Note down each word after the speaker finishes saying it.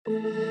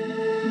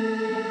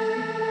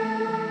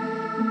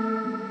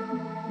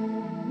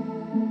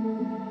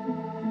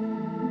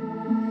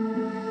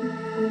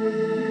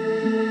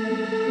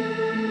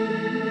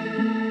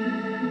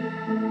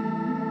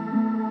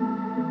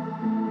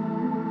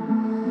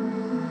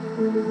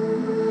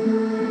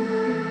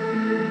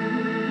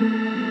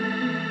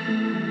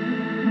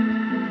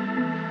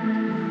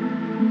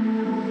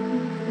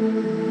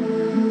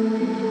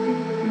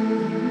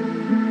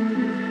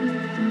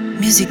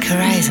Music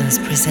Horizons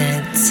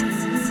presents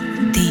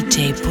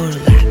DJ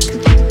Burlak.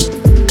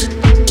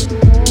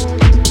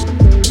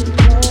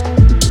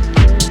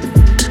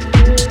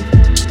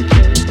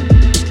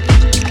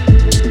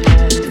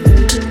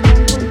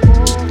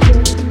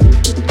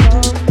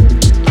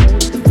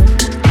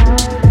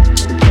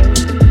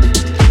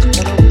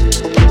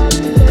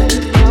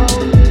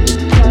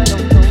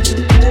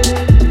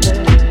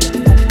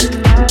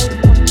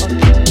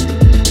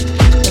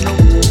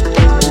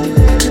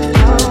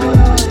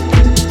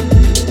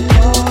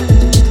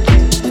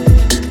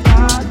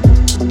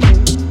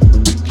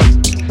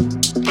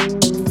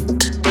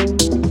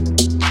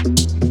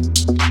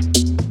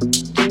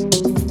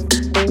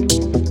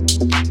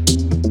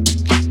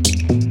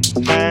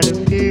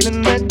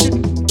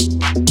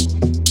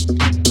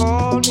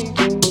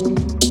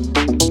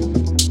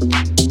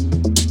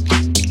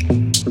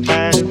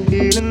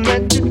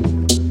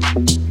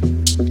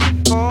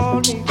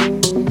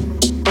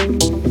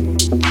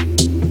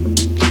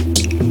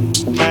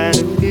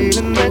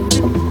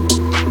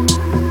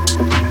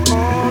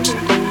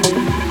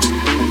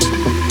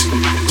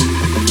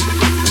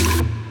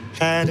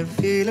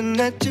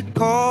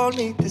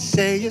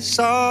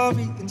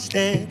 Sorry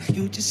instead,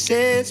 you just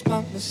say it's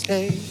my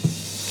mistake.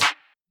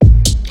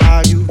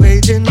 Are you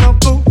waging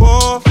up a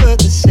war for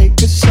the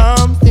sake of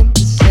something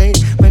to say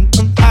when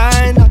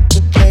I'm not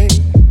to play?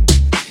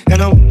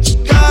 And what you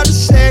gotta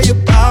say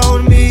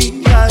about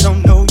me, I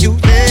don't know you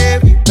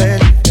very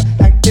well if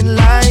you're acting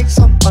like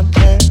someone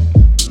else.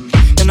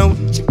 And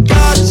what you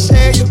gotta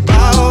say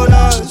about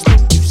us,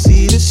 don't you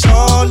see this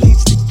all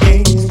leads to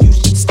games? You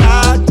should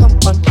start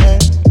someone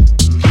else.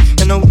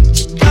 And what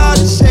you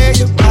gotta say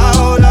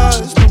about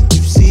us, don't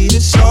you see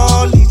this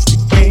all leads to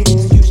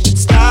games? You should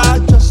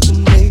start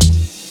trusting me.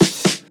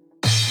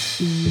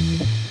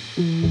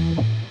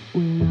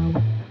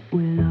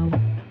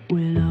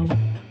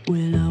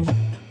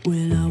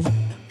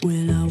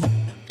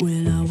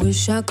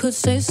 Wish I could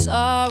say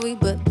sorry,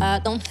 but I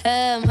don't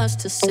have much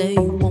to say.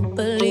 You won't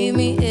believe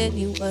me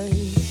anyway.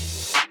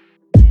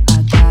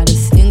 I got a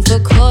thing for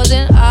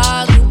causing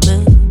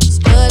arguments,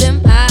 but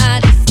in my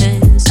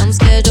defense, I'm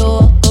scared to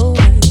walk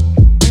away.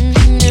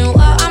 And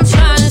what I'm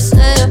trying to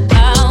say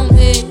about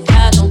me,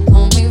 I don't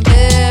know me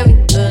very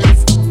well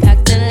if I'm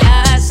acting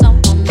like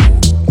someone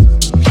else.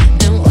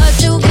 And what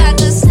you got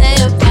to say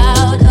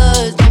about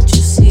us, don't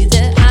you see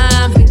that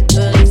I'm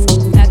real if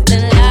I'm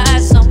acting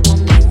like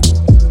someone else?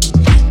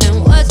 And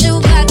what you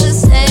got to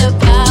say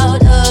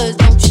about us,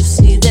 don't you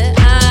see that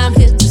I'm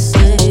here to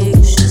say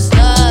you should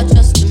start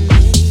trusting me?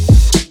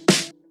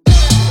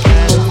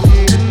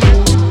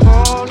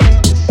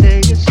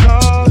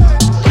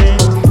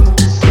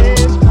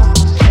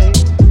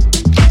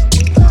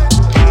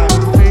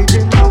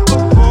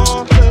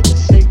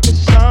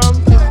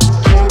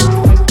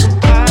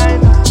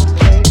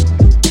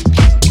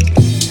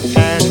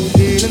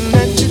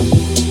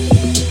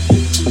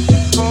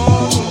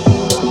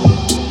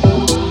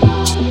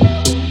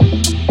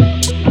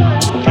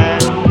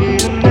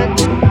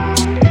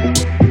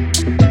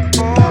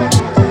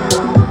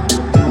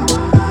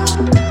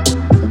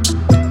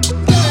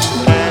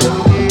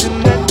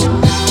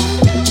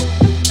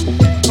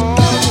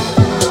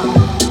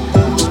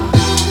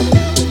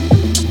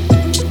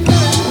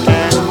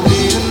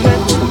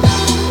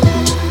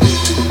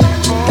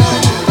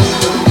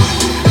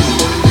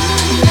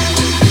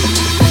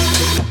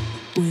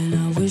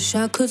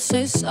 I could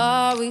say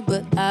sorry,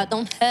 but I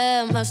don't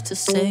have much to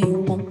say.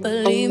 You won't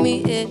believe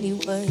me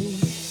anyway.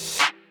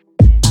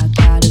 I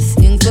got a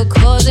thing for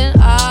causing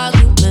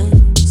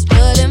arguments,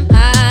 but in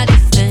my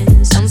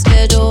defense, I'm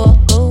scared to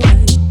walk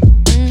away.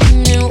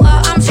 And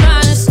what I'm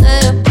trying to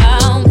say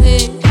about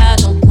me, I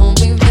don't know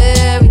me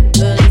very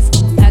well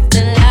if I'm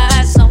acting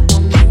like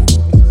someone else.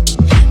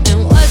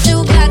 And what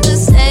you got to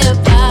say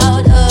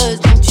about us,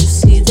 don't you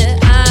see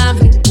that I'm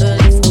real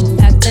if I'm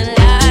acting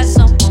like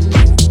someone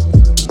else?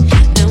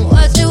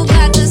 What you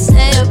got to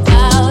say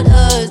about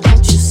us,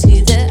 don't you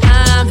see that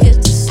I'm here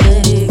to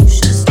say you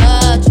should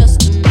start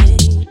trusting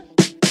me?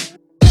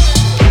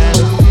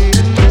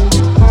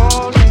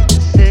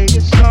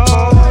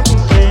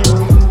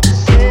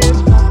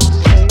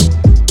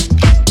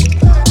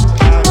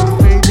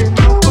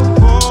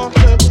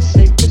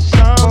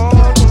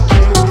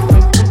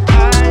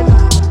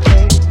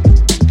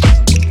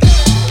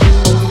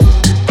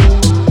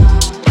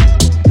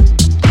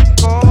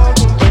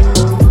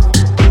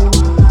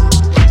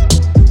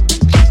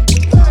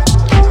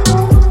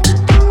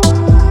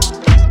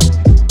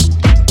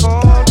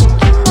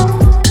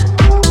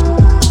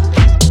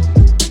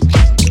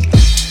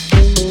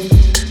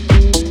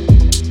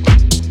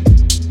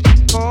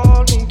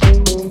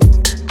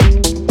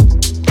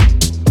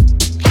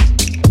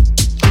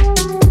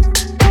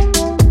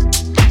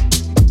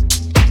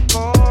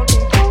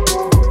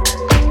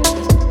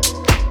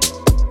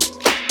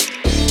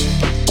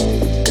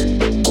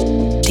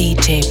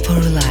 DJ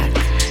Purlak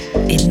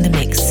in the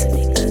mix.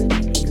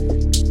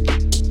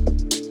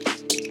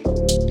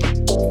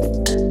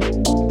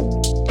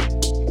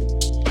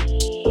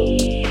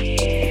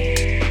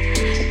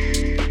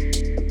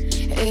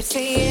 It's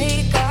the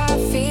ache, I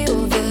feel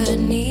the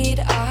need,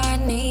 I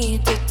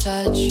need to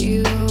touch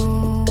you.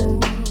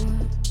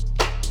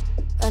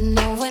 I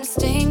know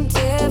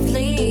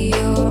instinctively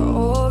your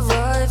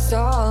aura's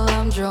all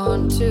I'm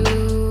drawn to.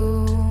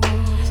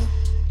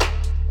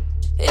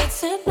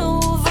 It's an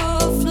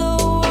overflow,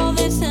 all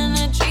this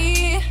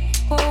energy.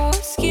 Oh,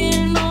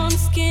 skin on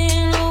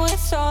skin, oh,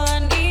 it's all I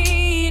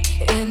need.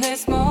 In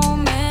this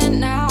moment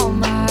now,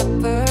 my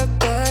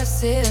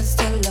purpose is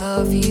to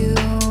love you.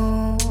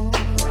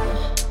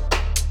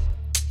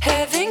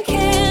 Heaven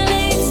can't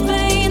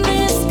explain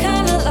this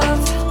kind of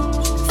love.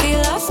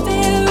 Feel our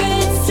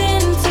spirits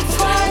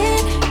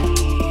intertwine.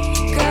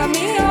 Got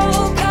me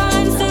all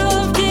kinds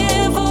of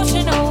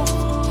devotion. Oh,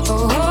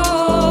 oh,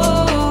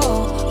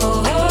 oh,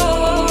 oh,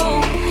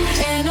 oh.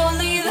 And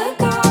only the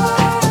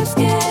gods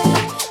can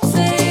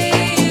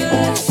save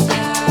us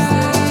now.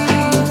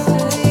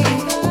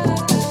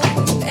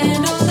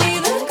 And only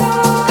the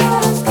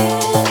gods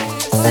can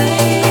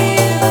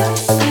save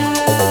us now.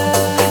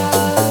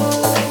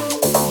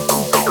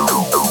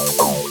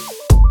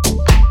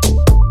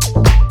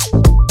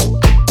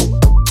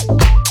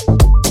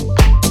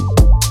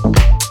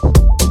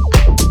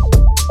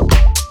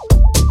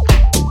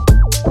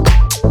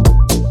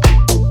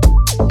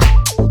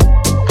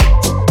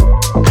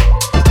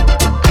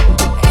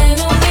 And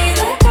only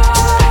the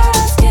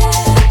gods can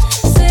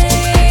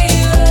save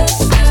us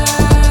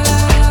now.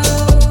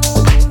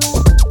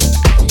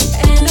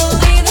 And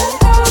only the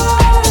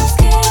gods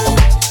can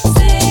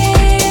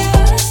save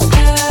us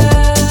now.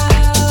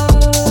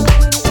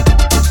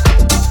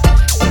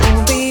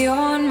 Won't be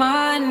on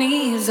my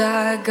knees,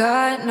 I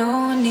got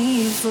no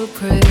need for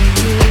prayer.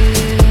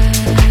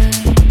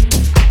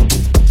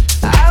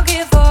 I'll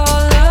give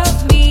all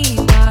of me,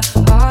 my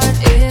heart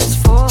is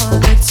for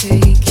the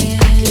taking.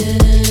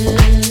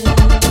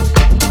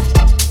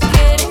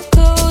 Getting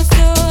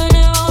closer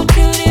now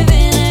to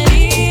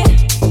divinity.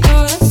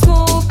 Through the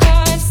smoke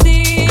I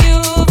see you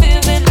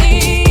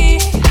vividly.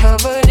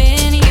 Covered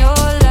in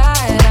your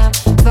light, I'm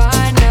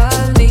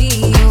finally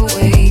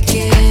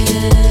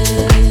awakened.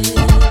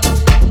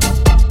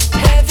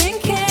 Heaven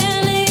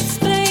can't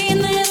explain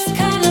this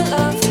kind of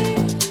love.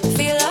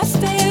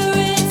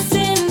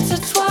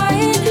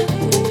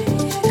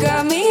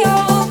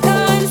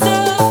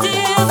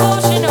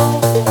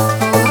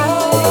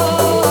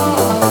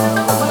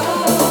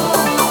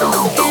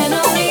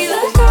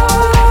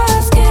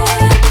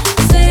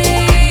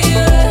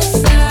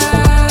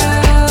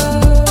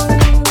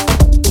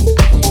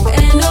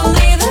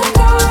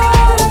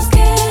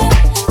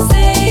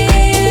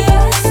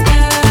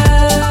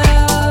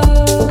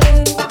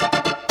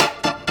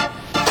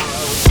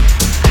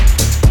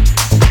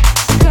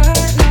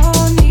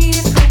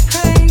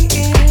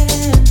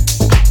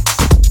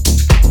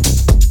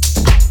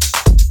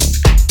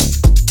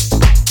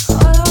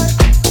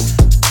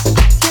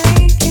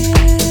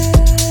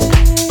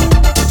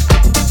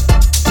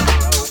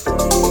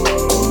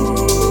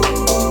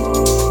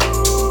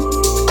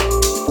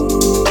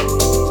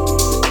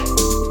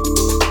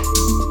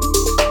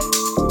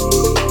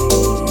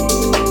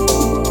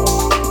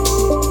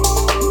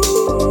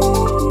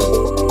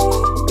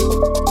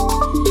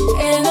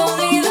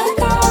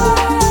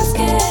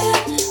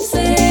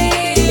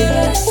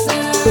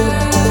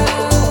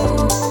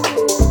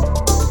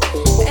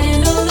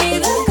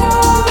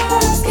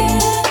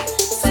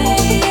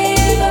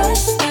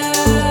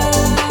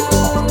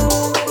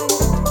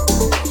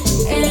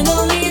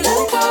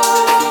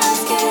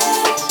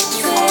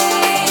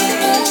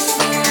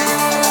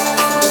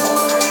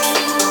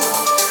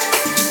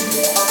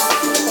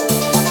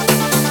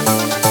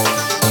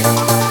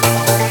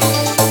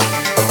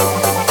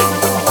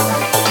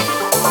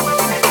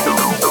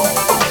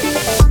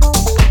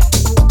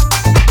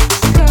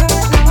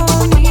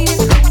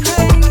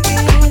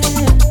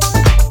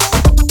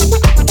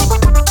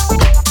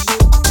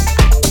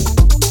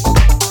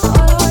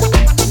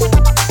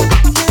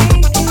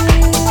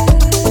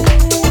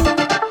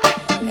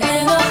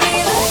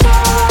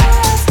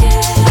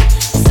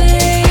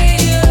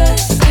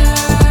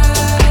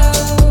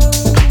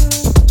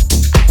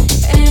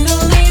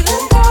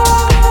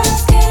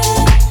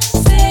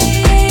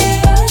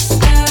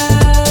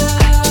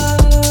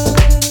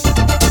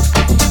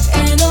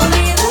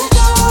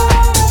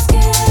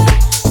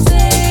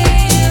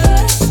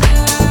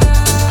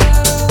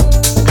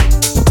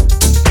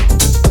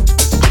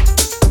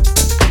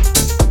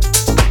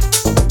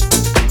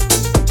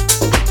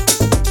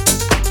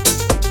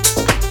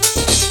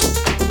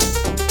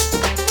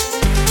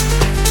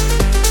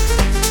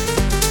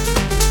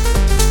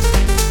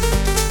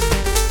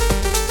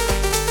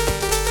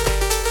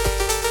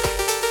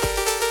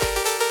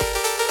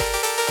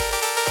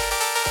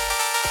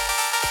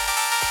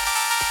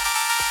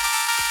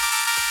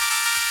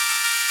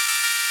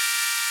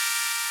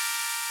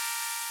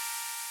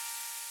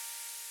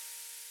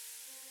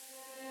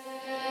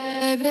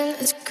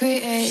 let's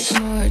create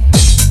more.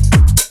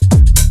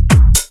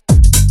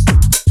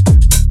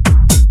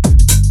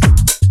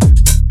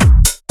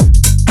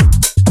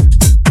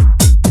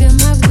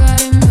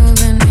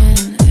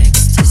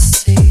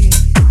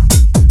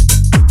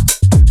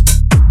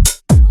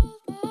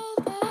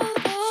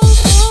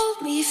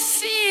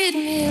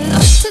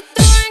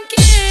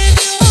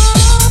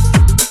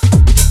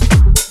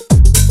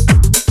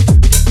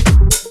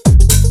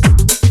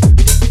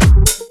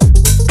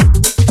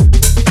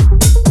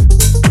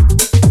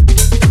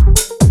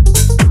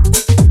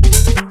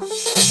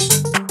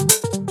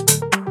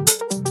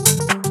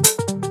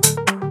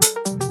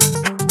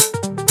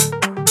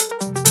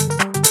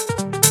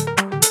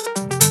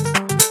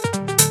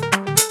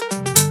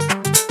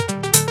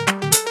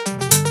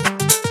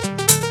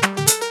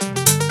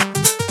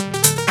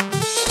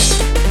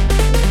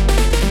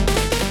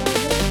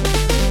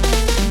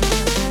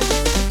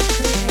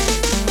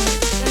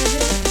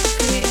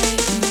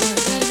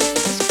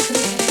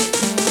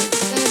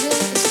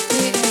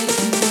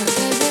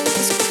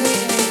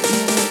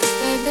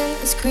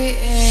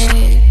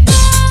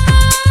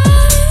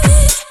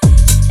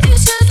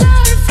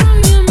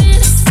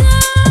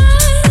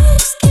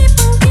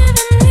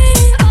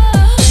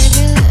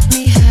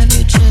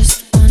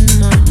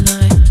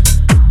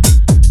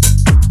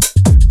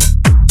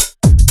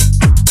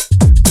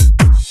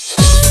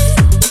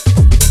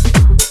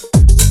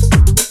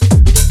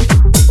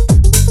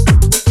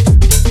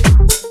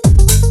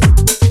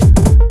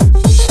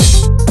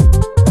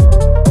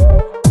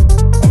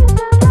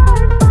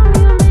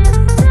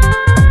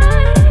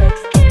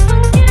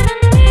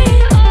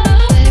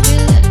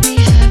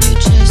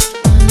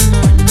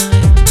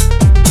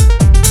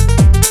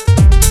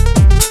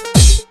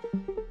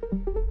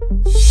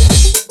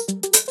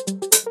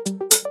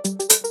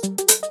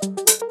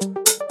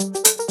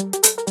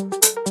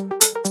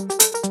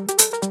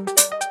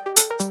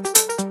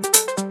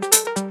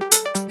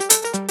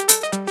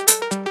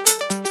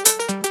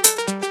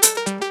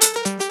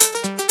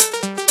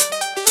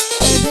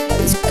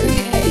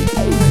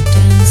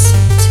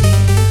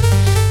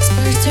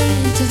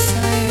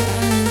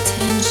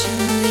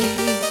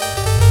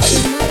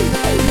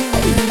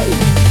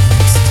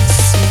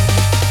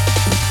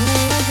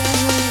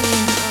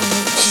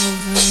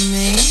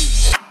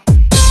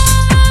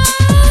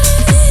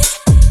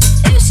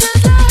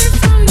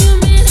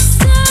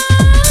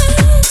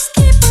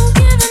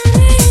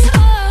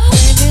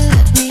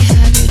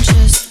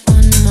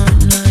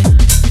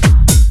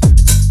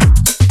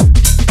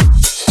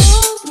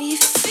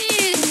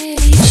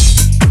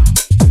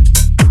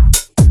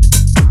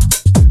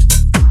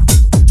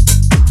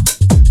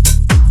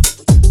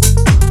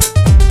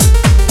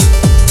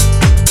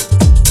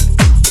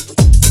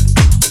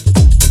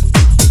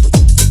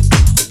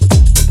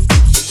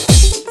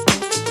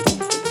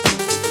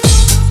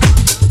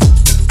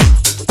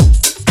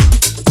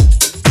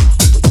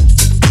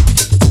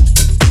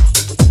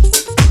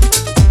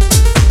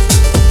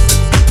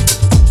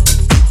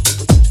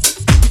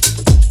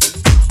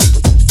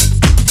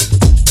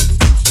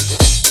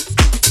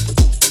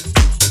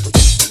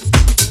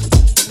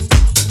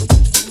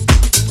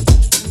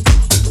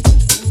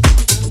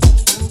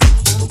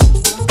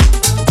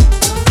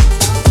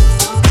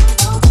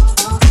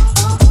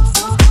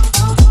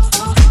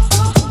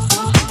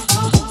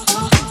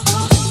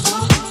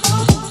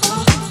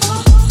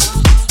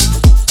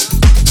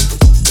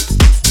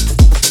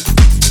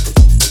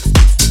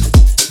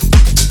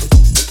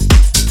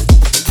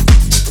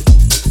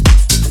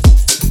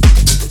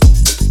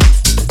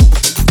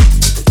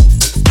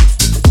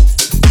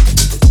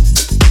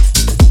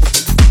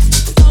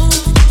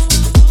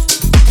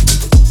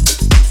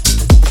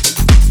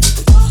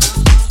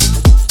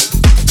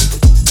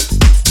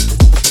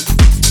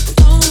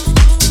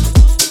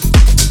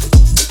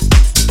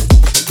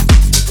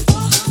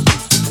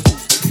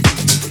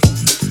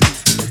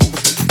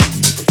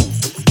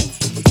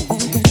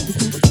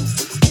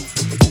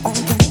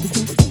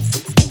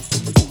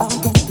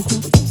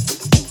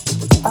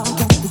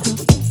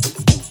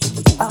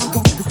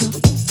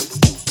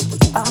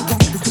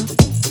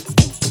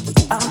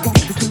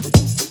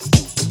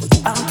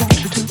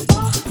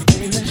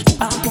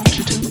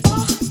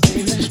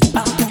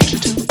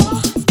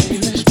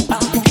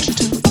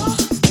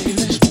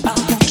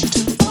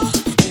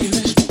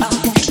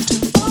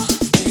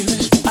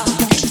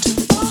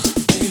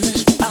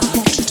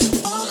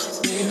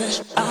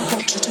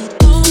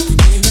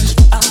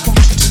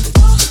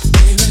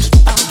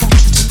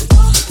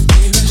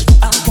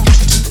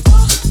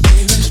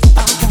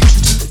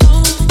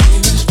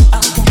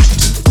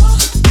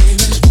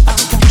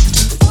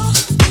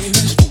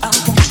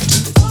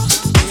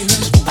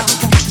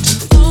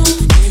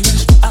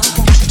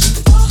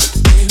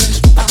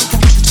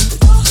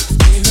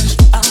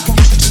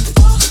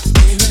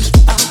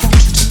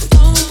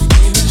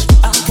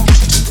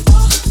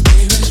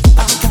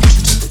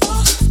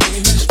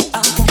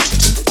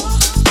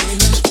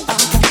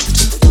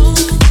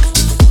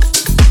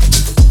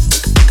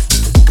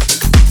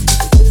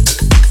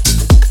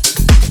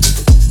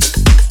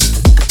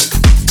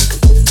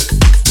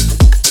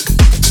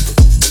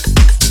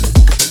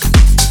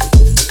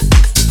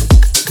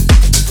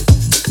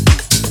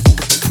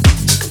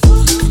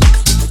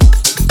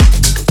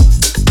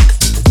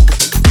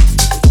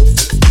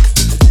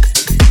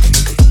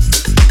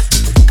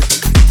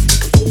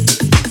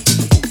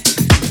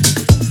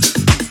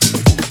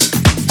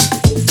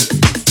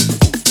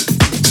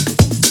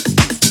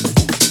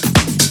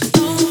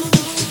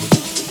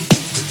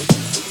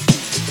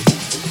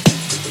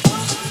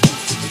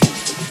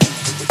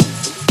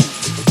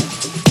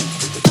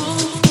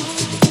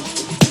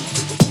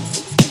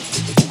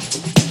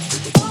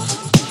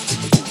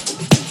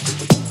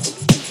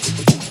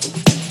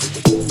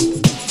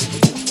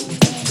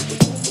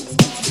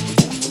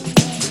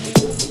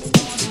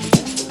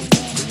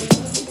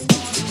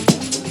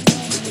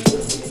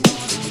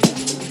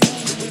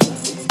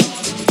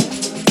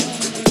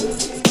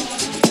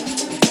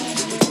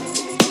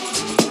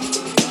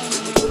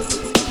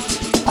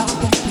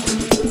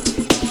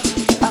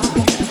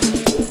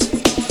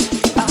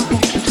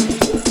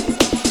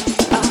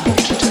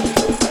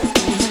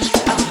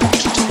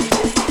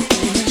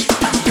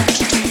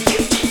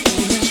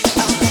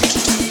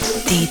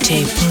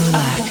 DJ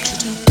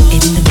Polak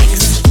in the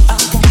mix.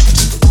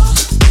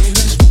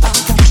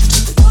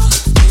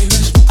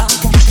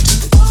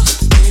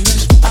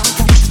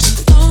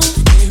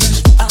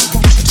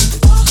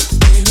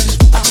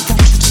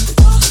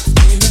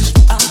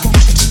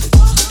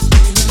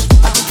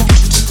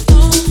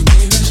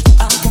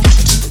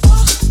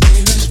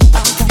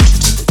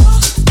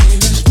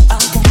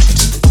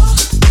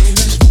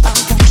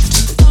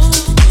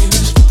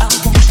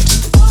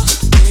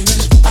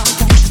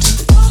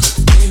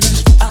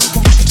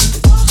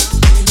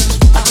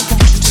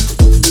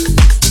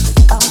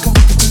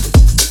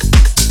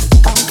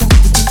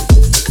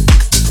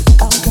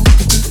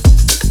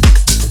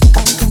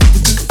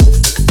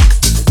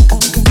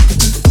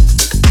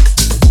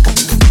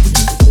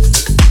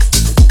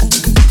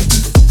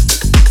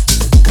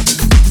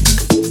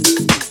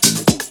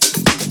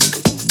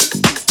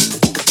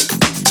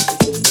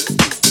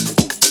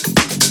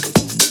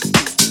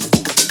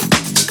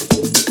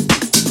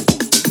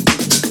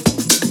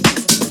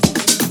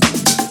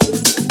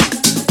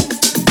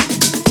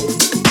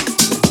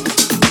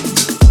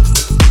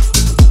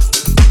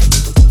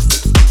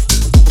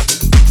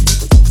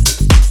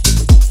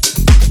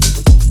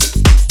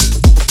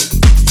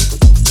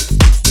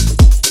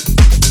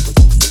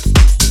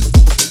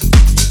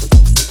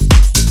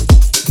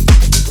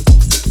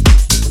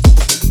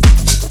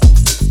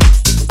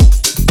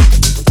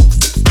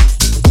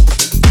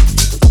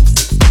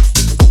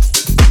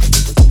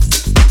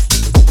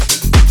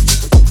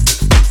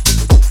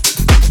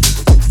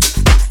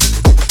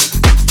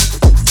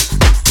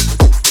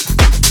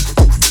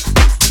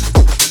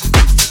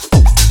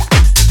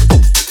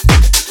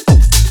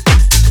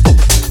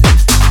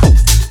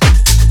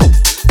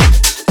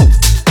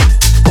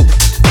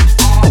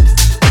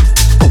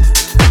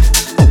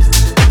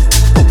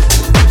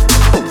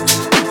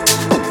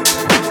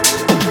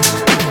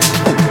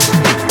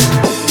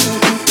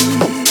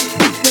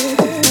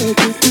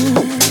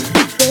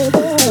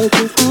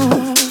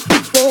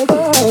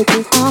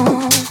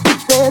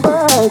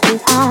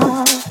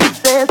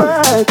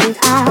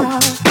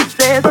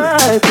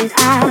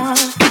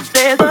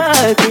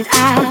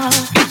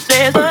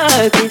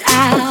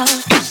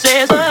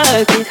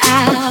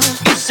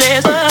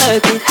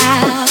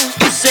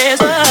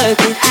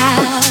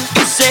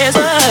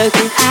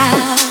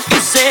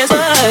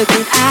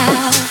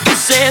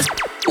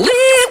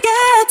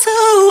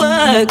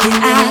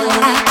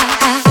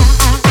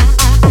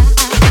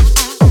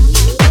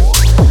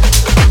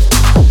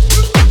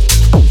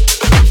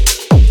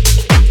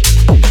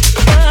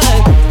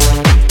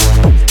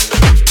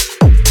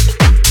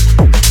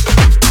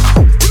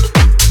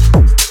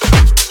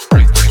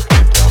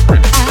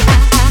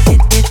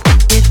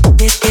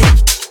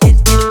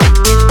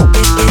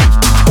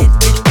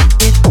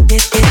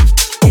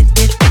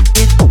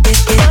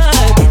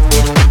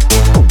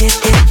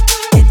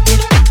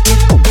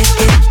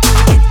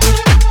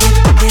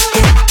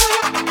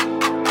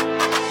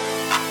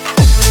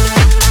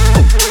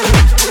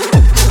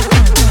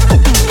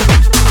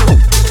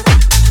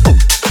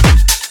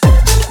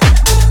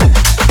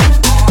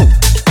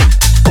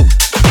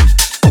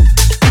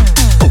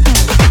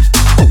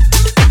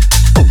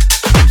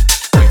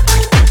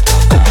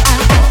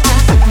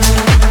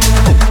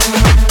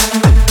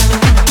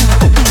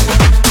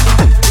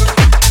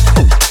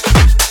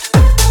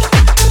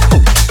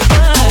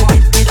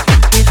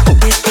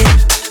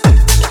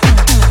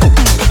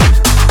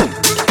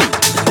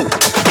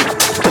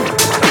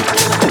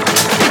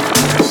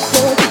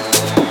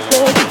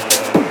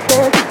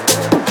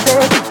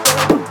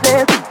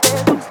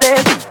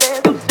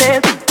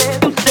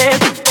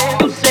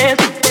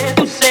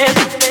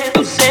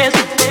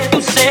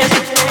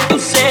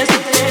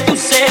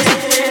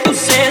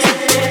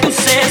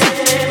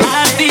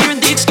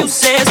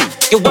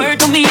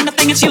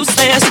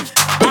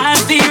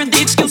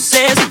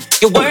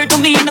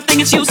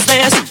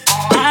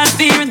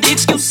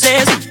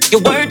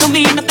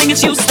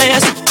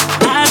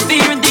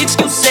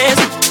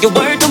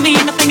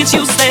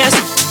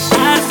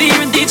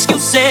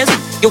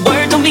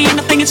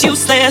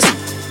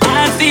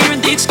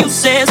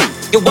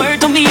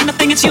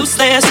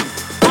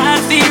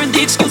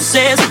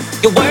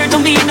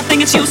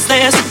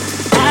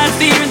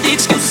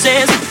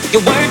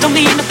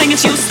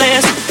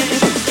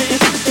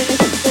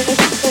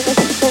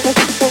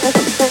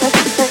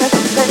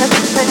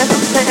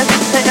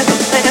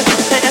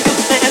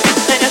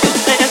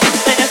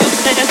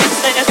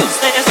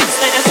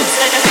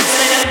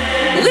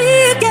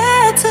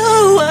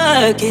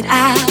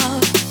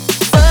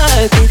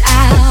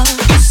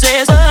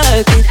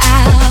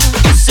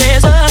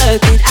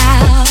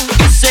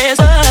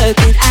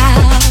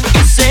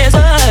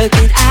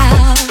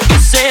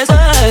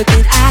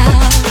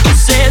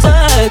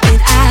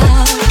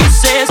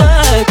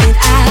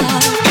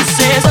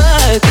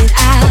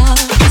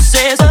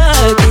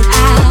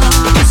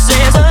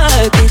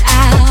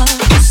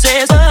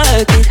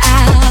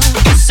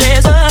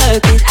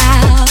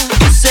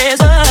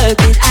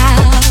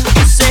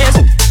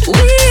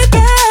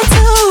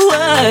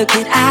 Work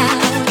it out.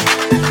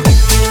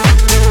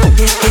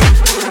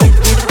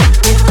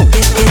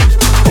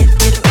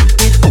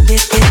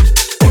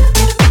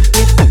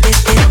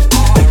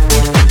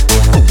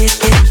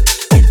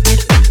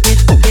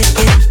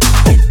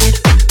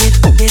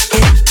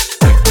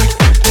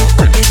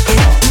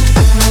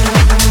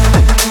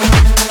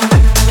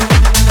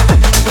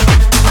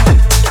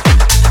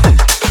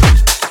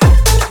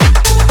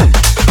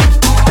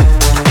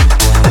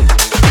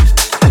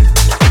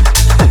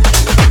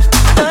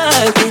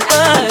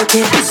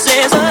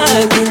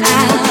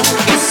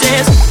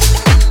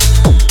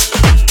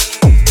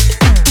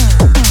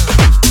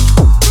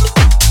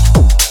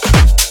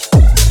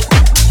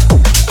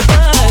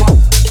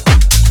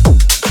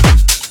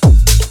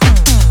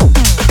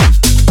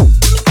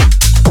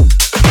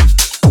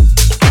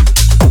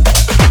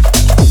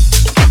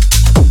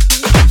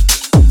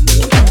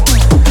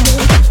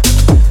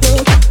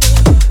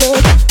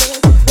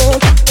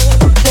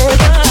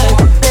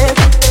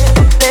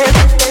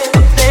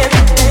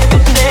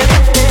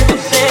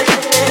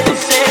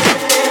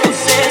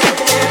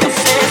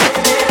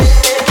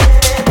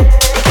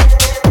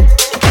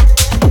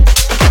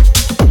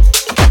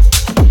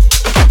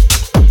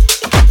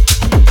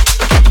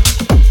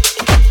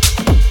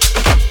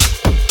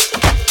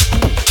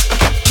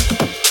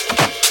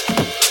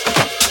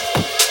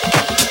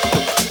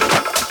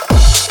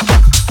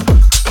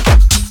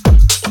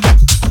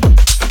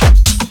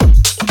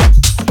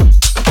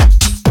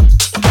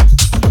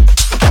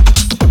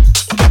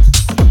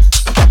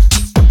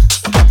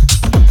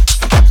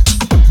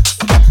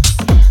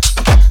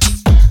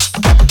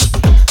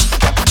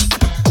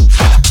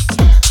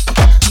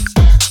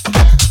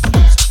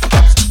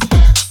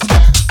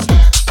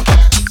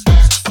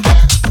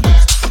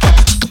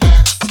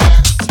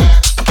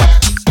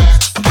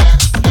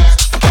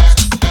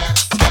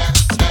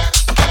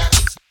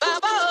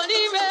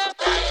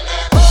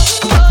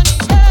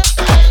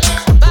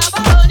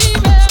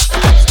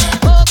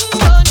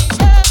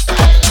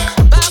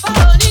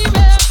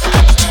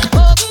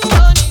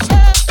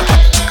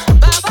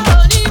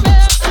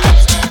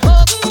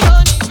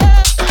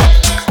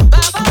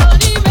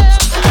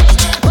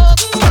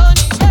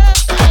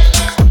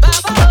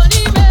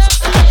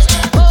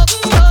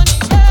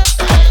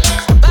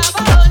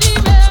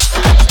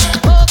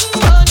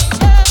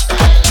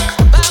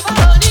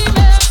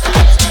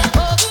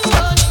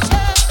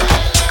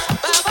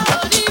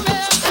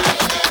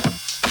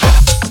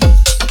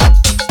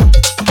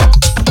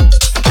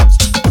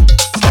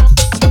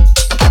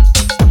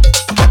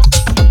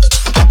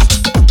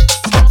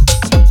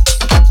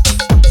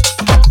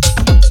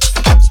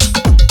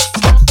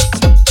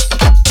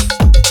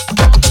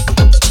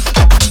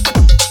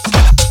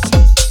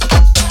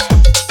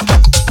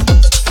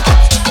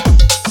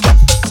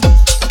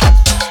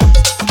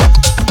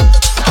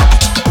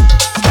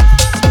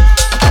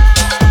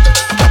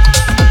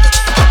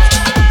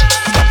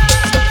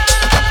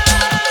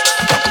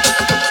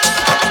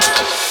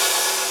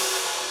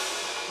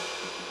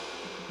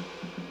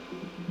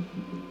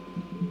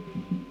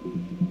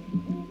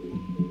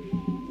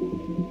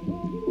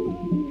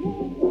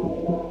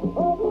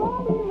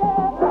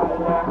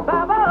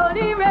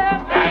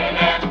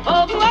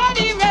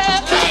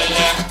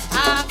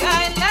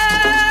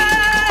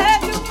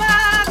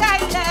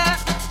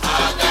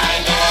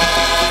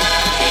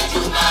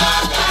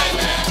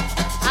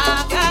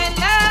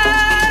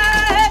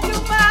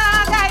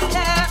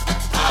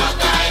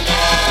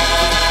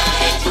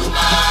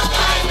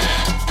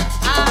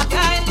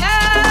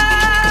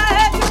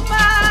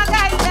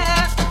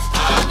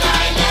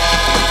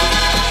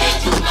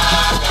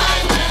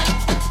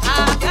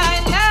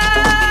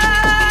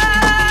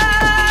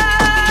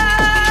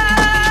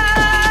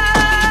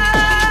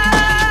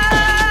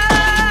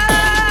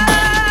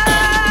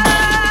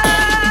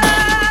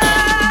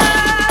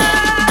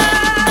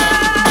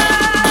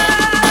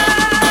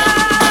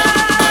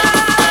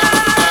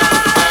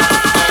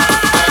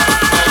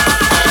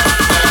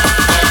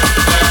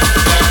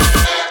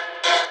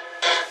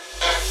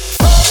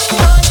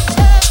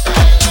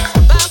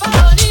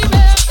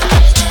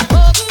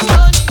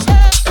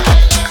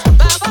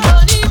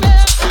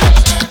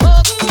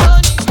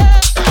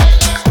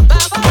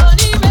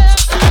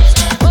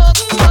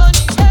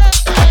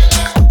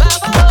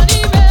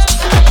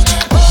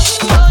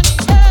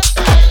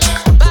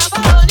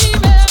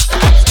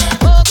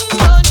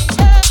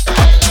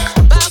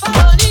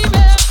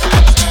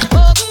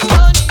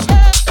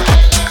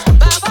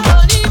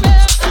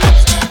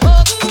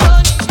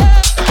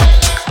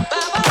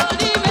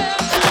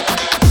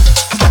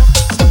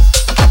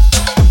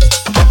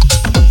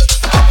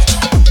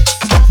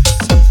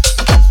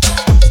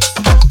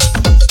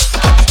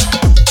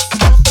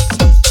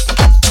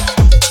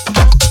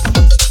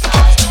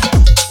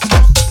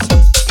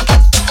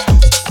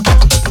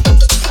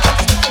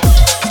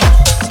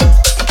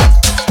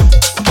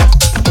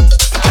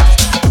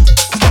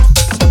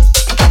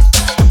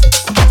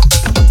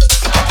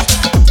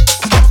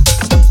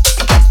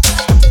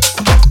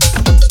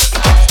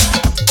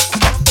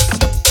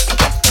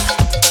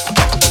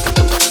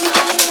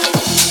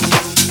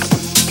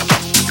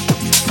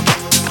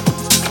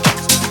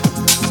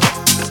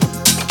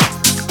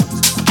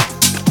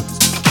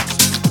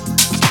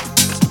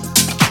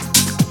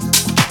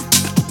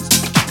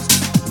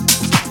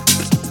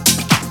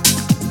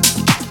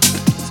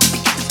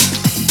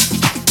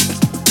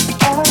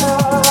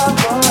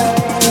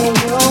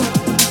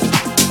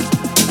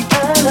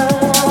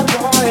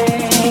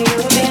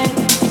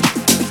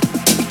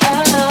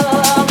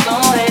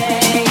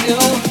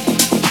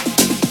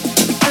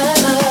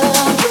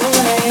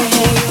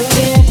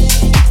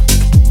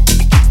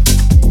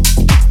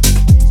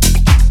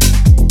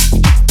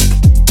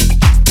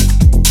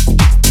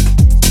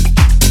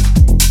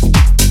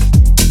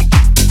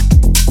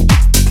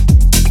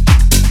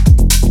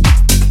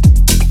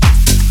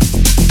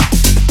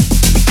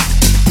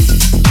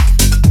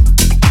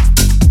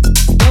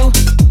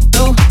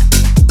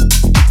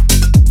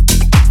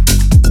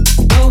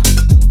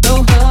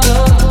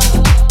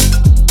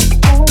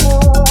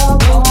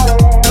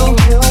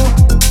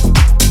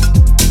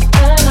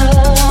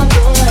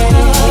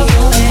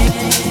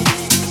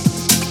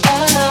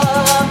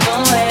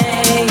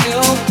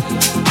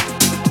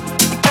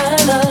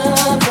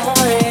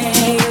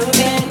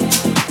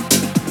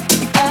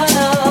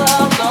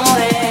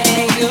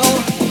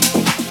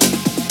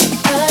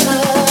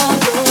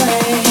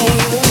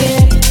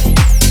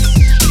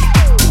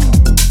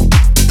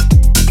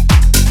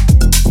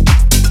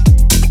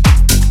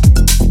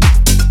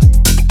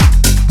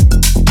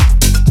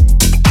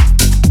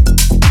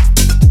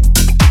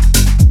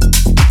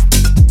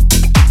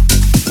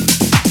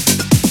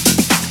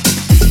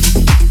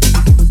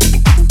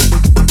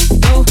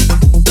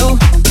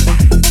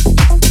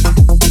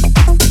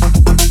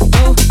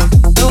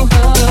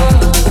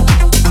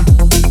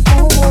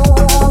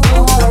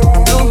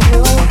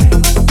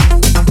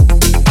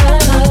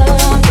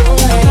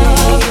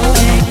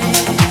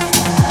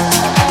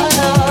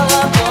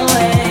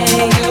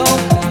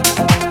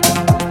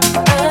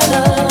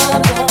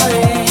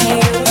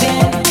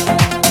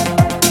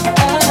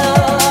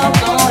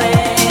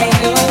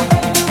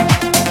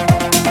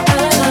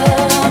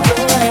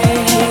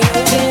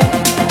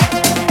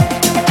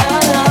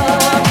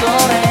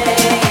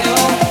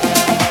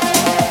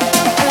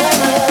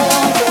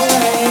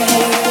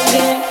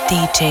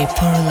 DJ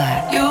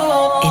Purlac You in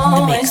the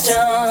always mix.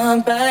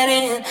 jump right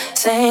in,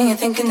 saying and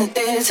thinking that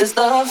this is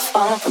love,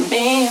 falling for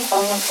me,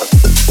 falling for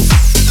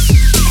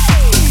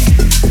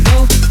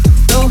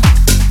you, you.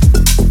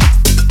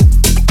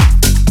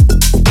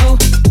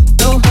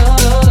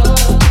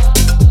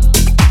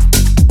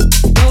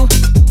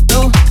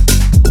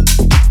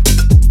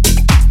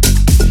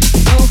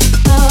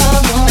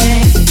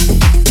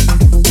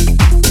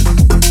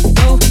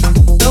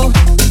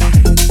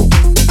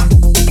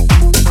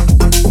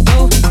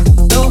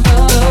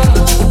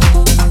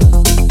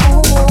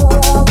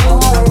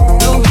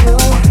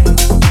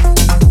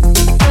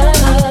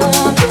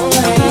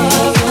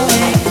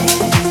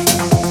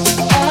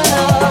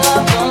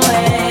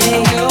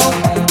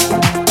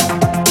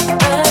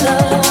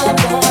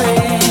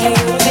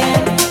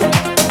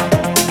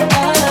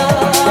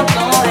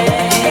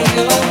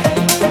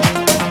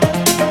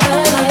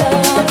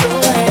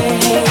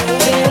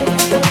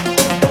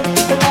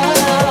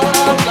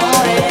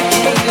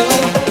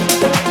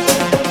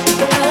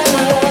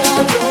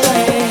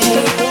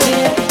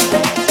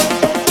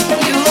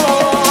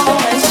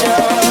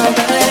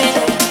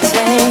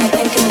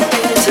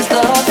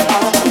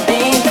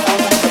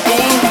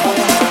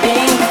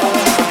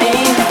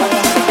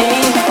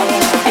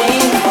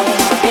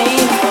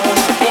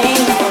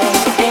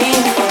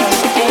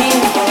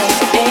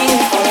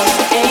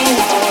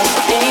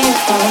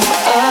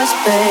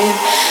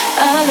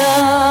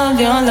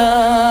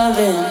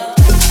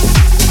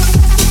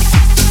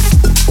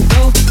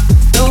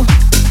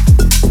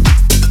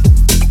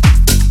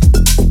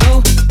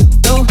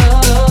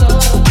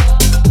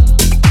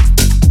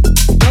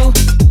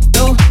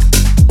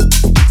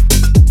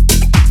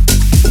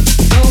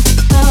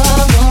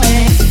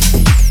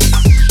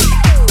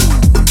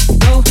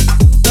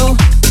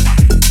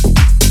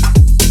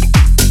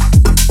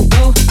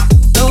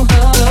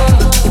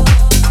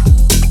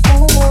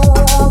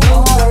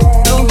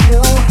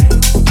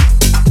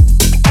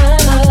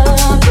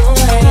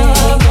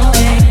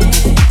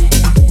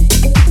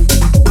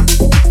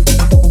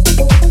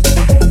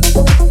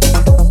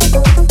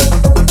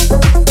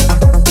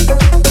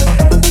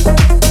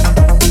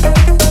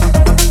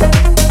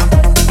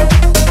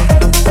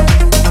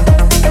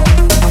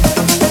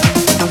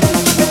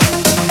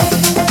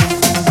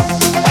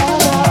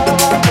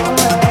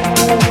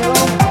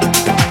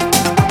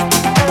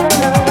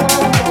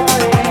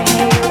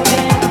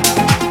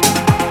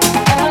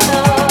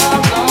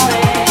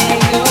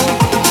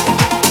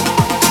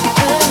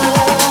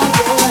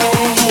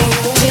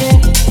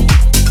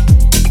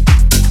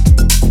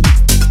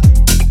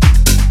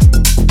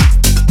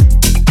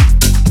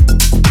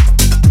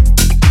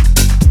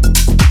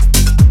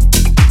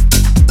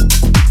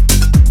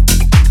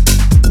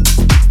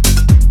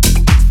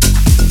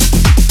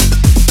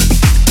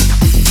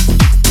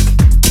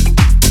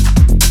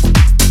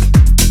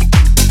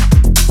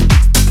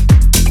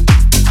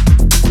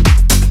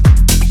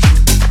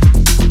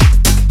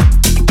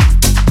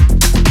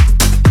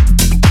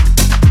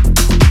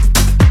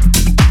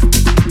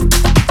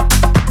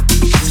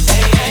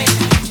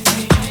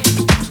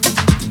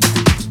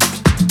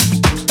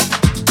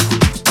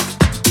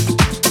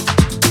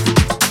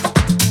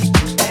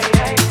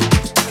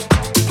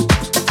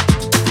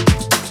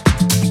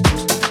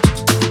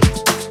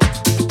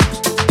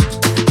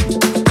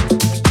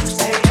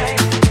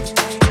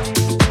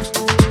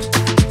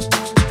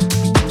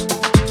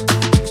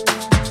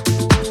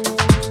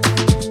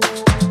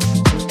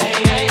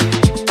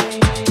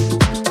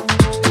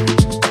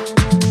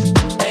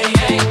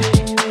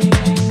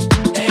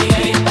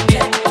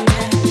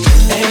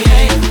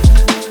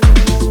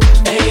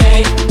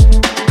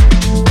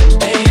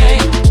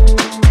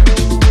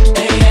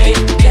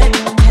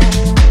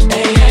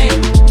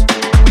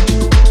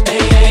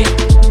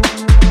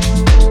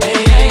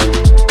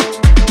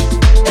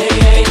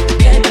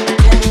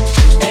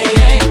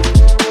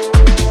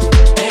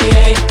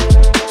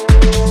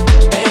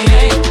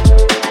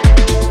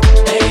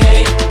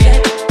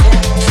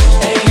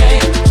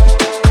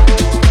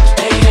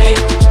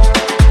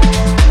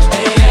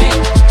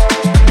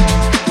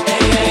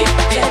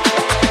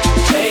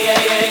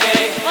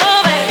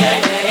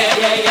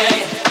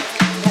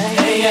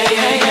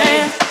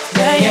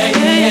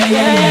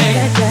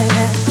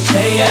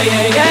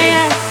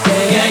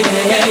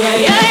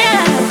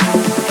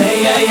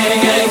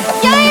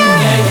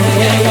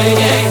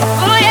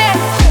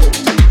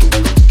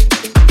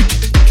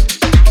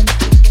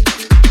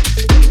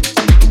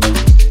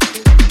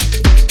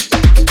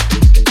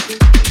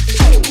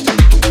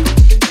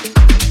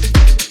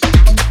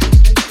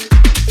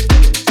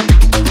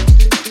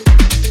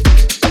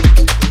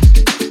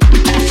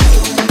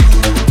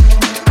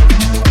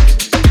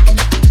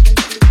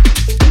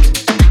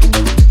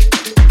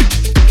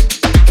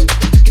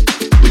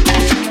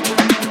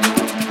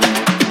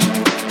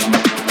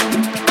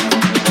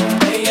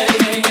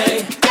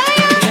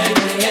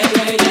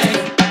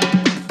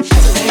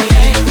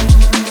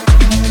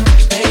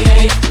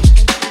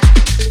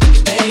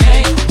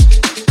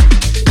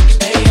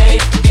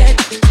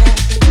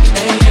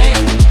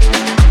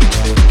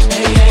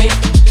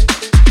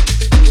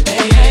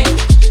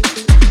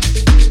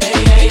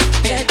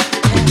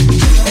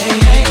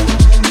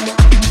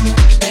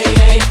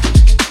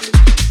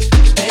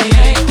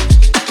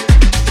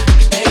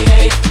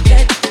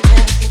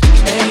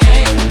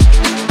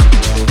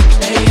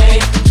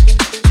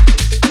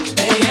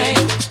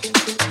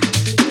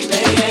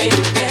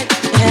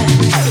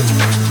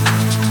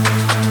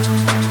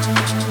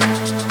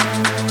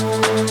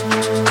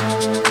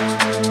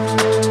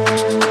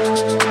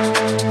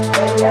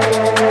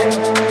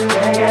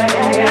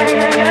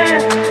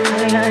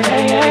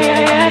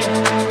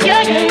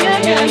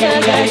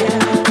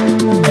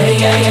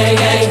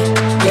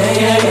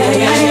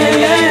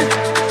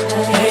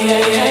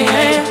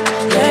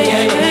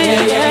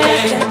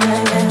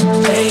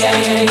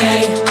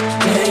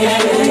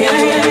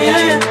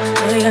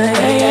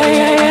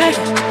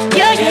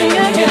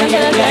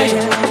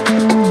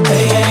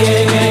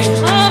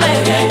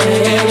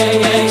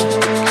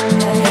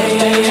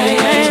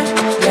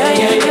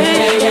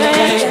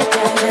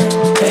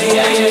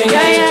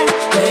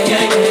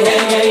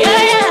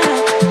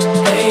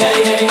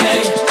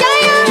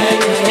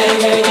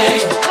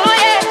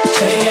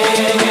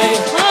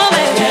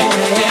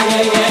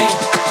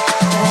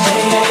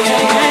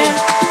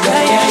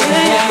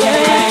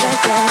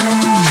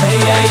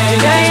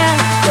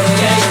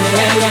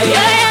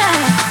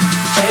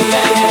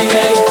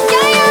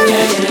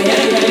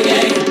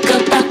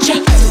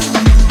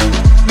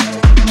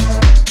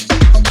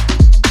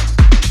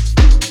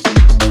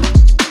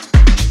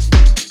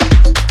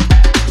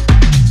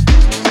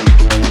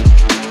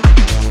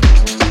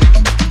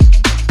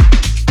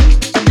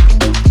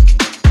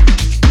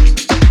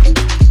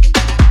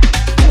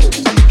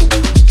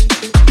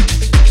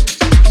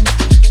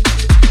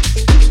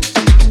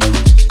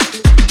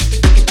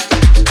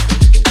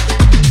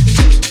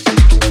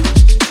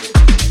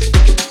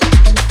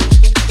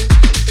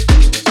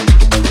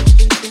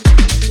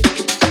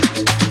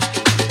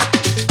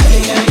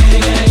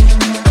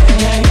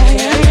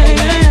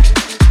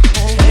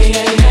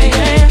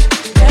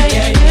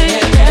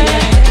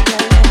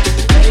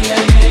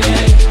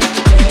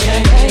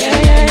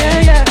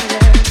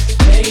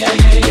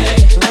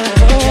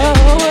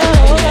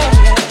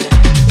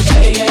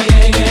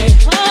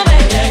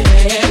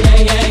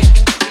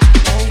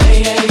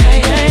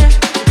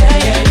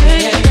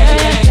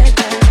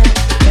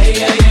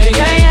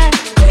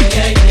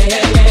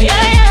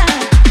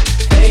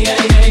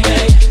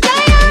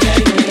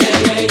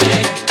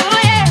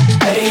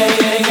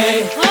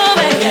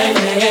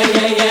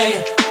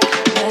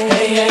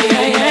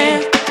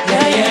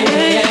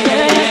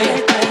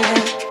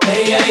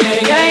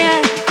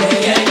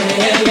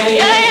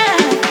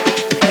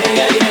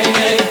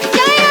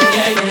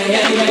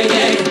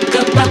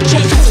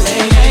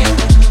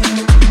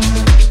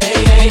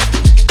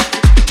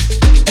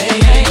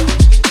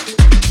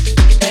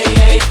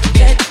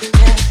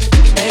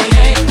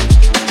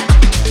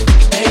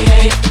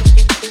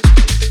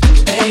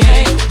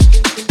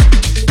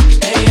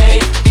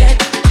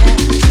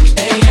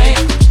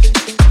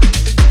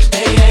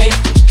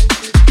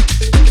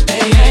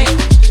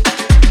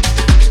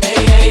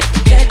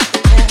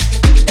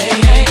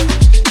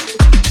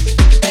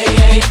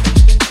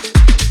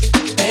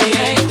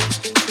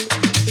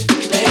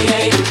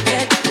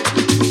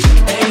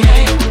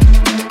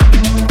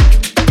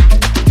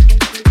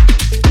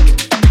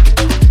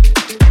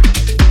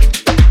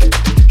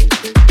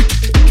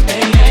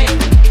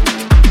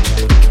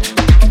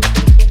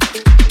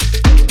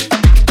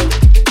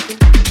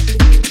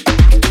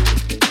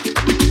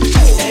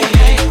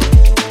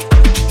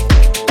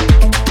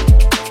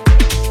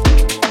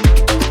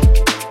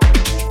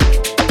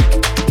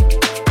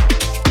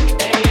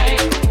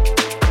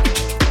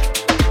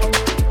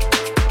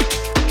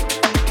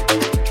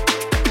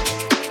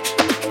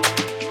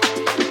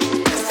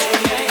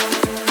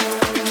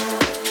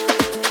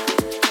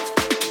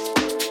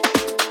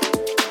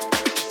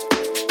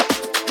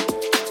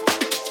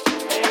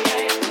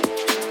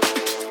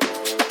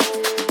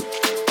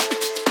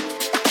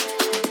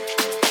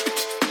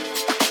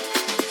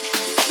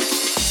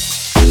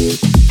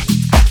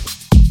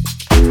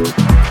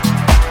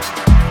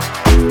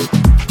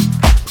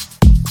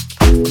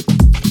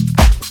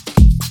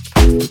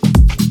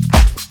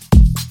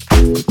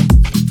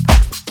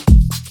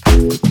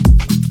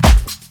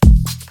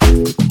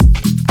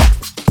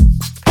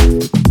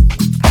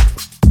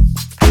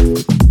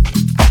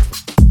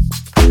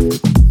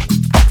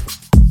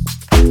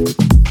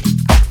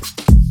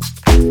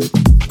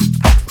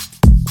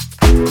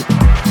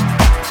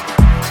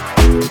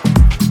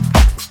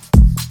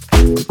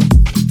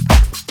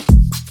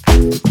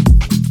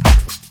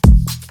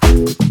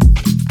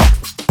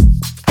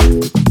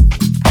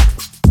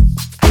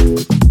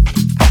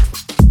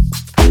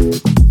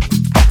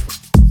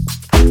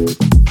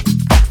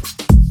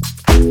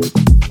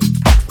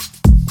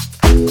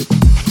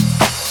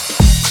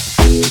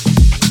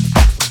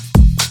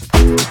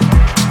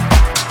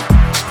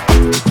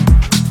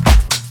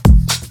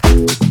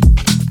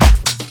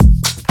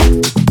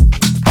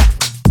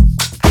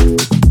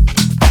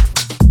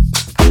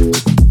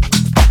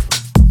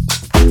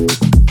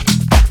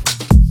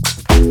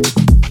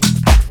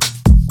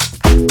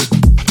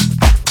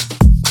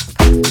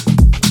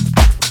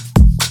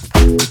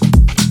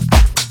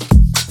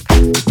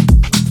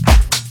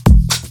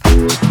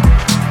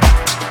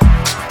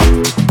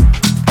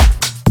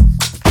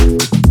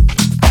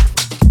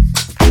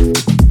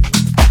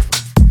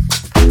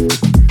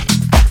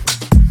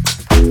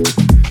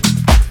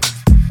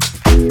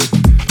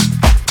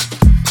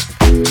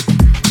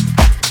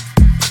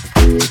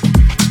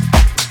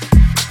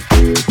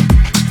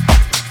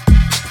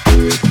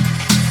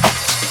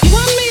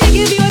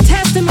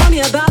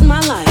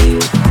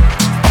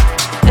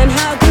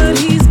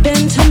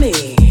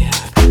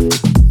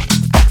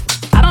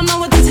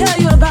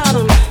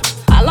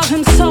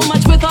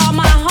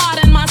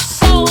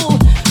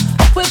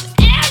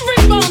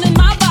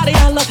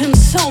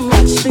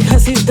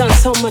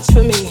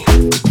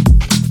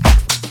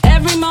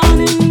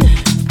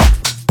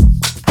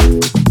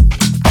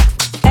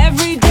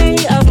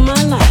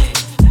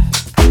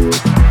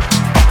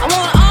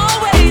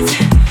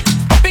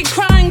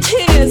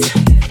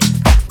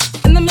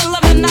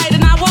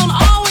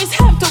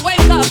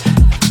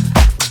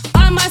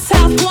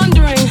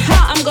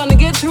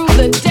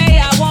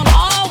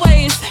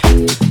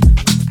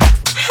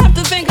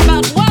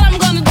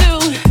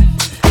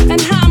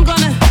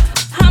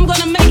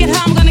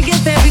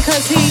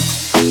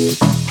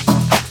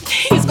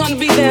 He's gonna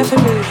be there for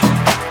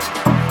me.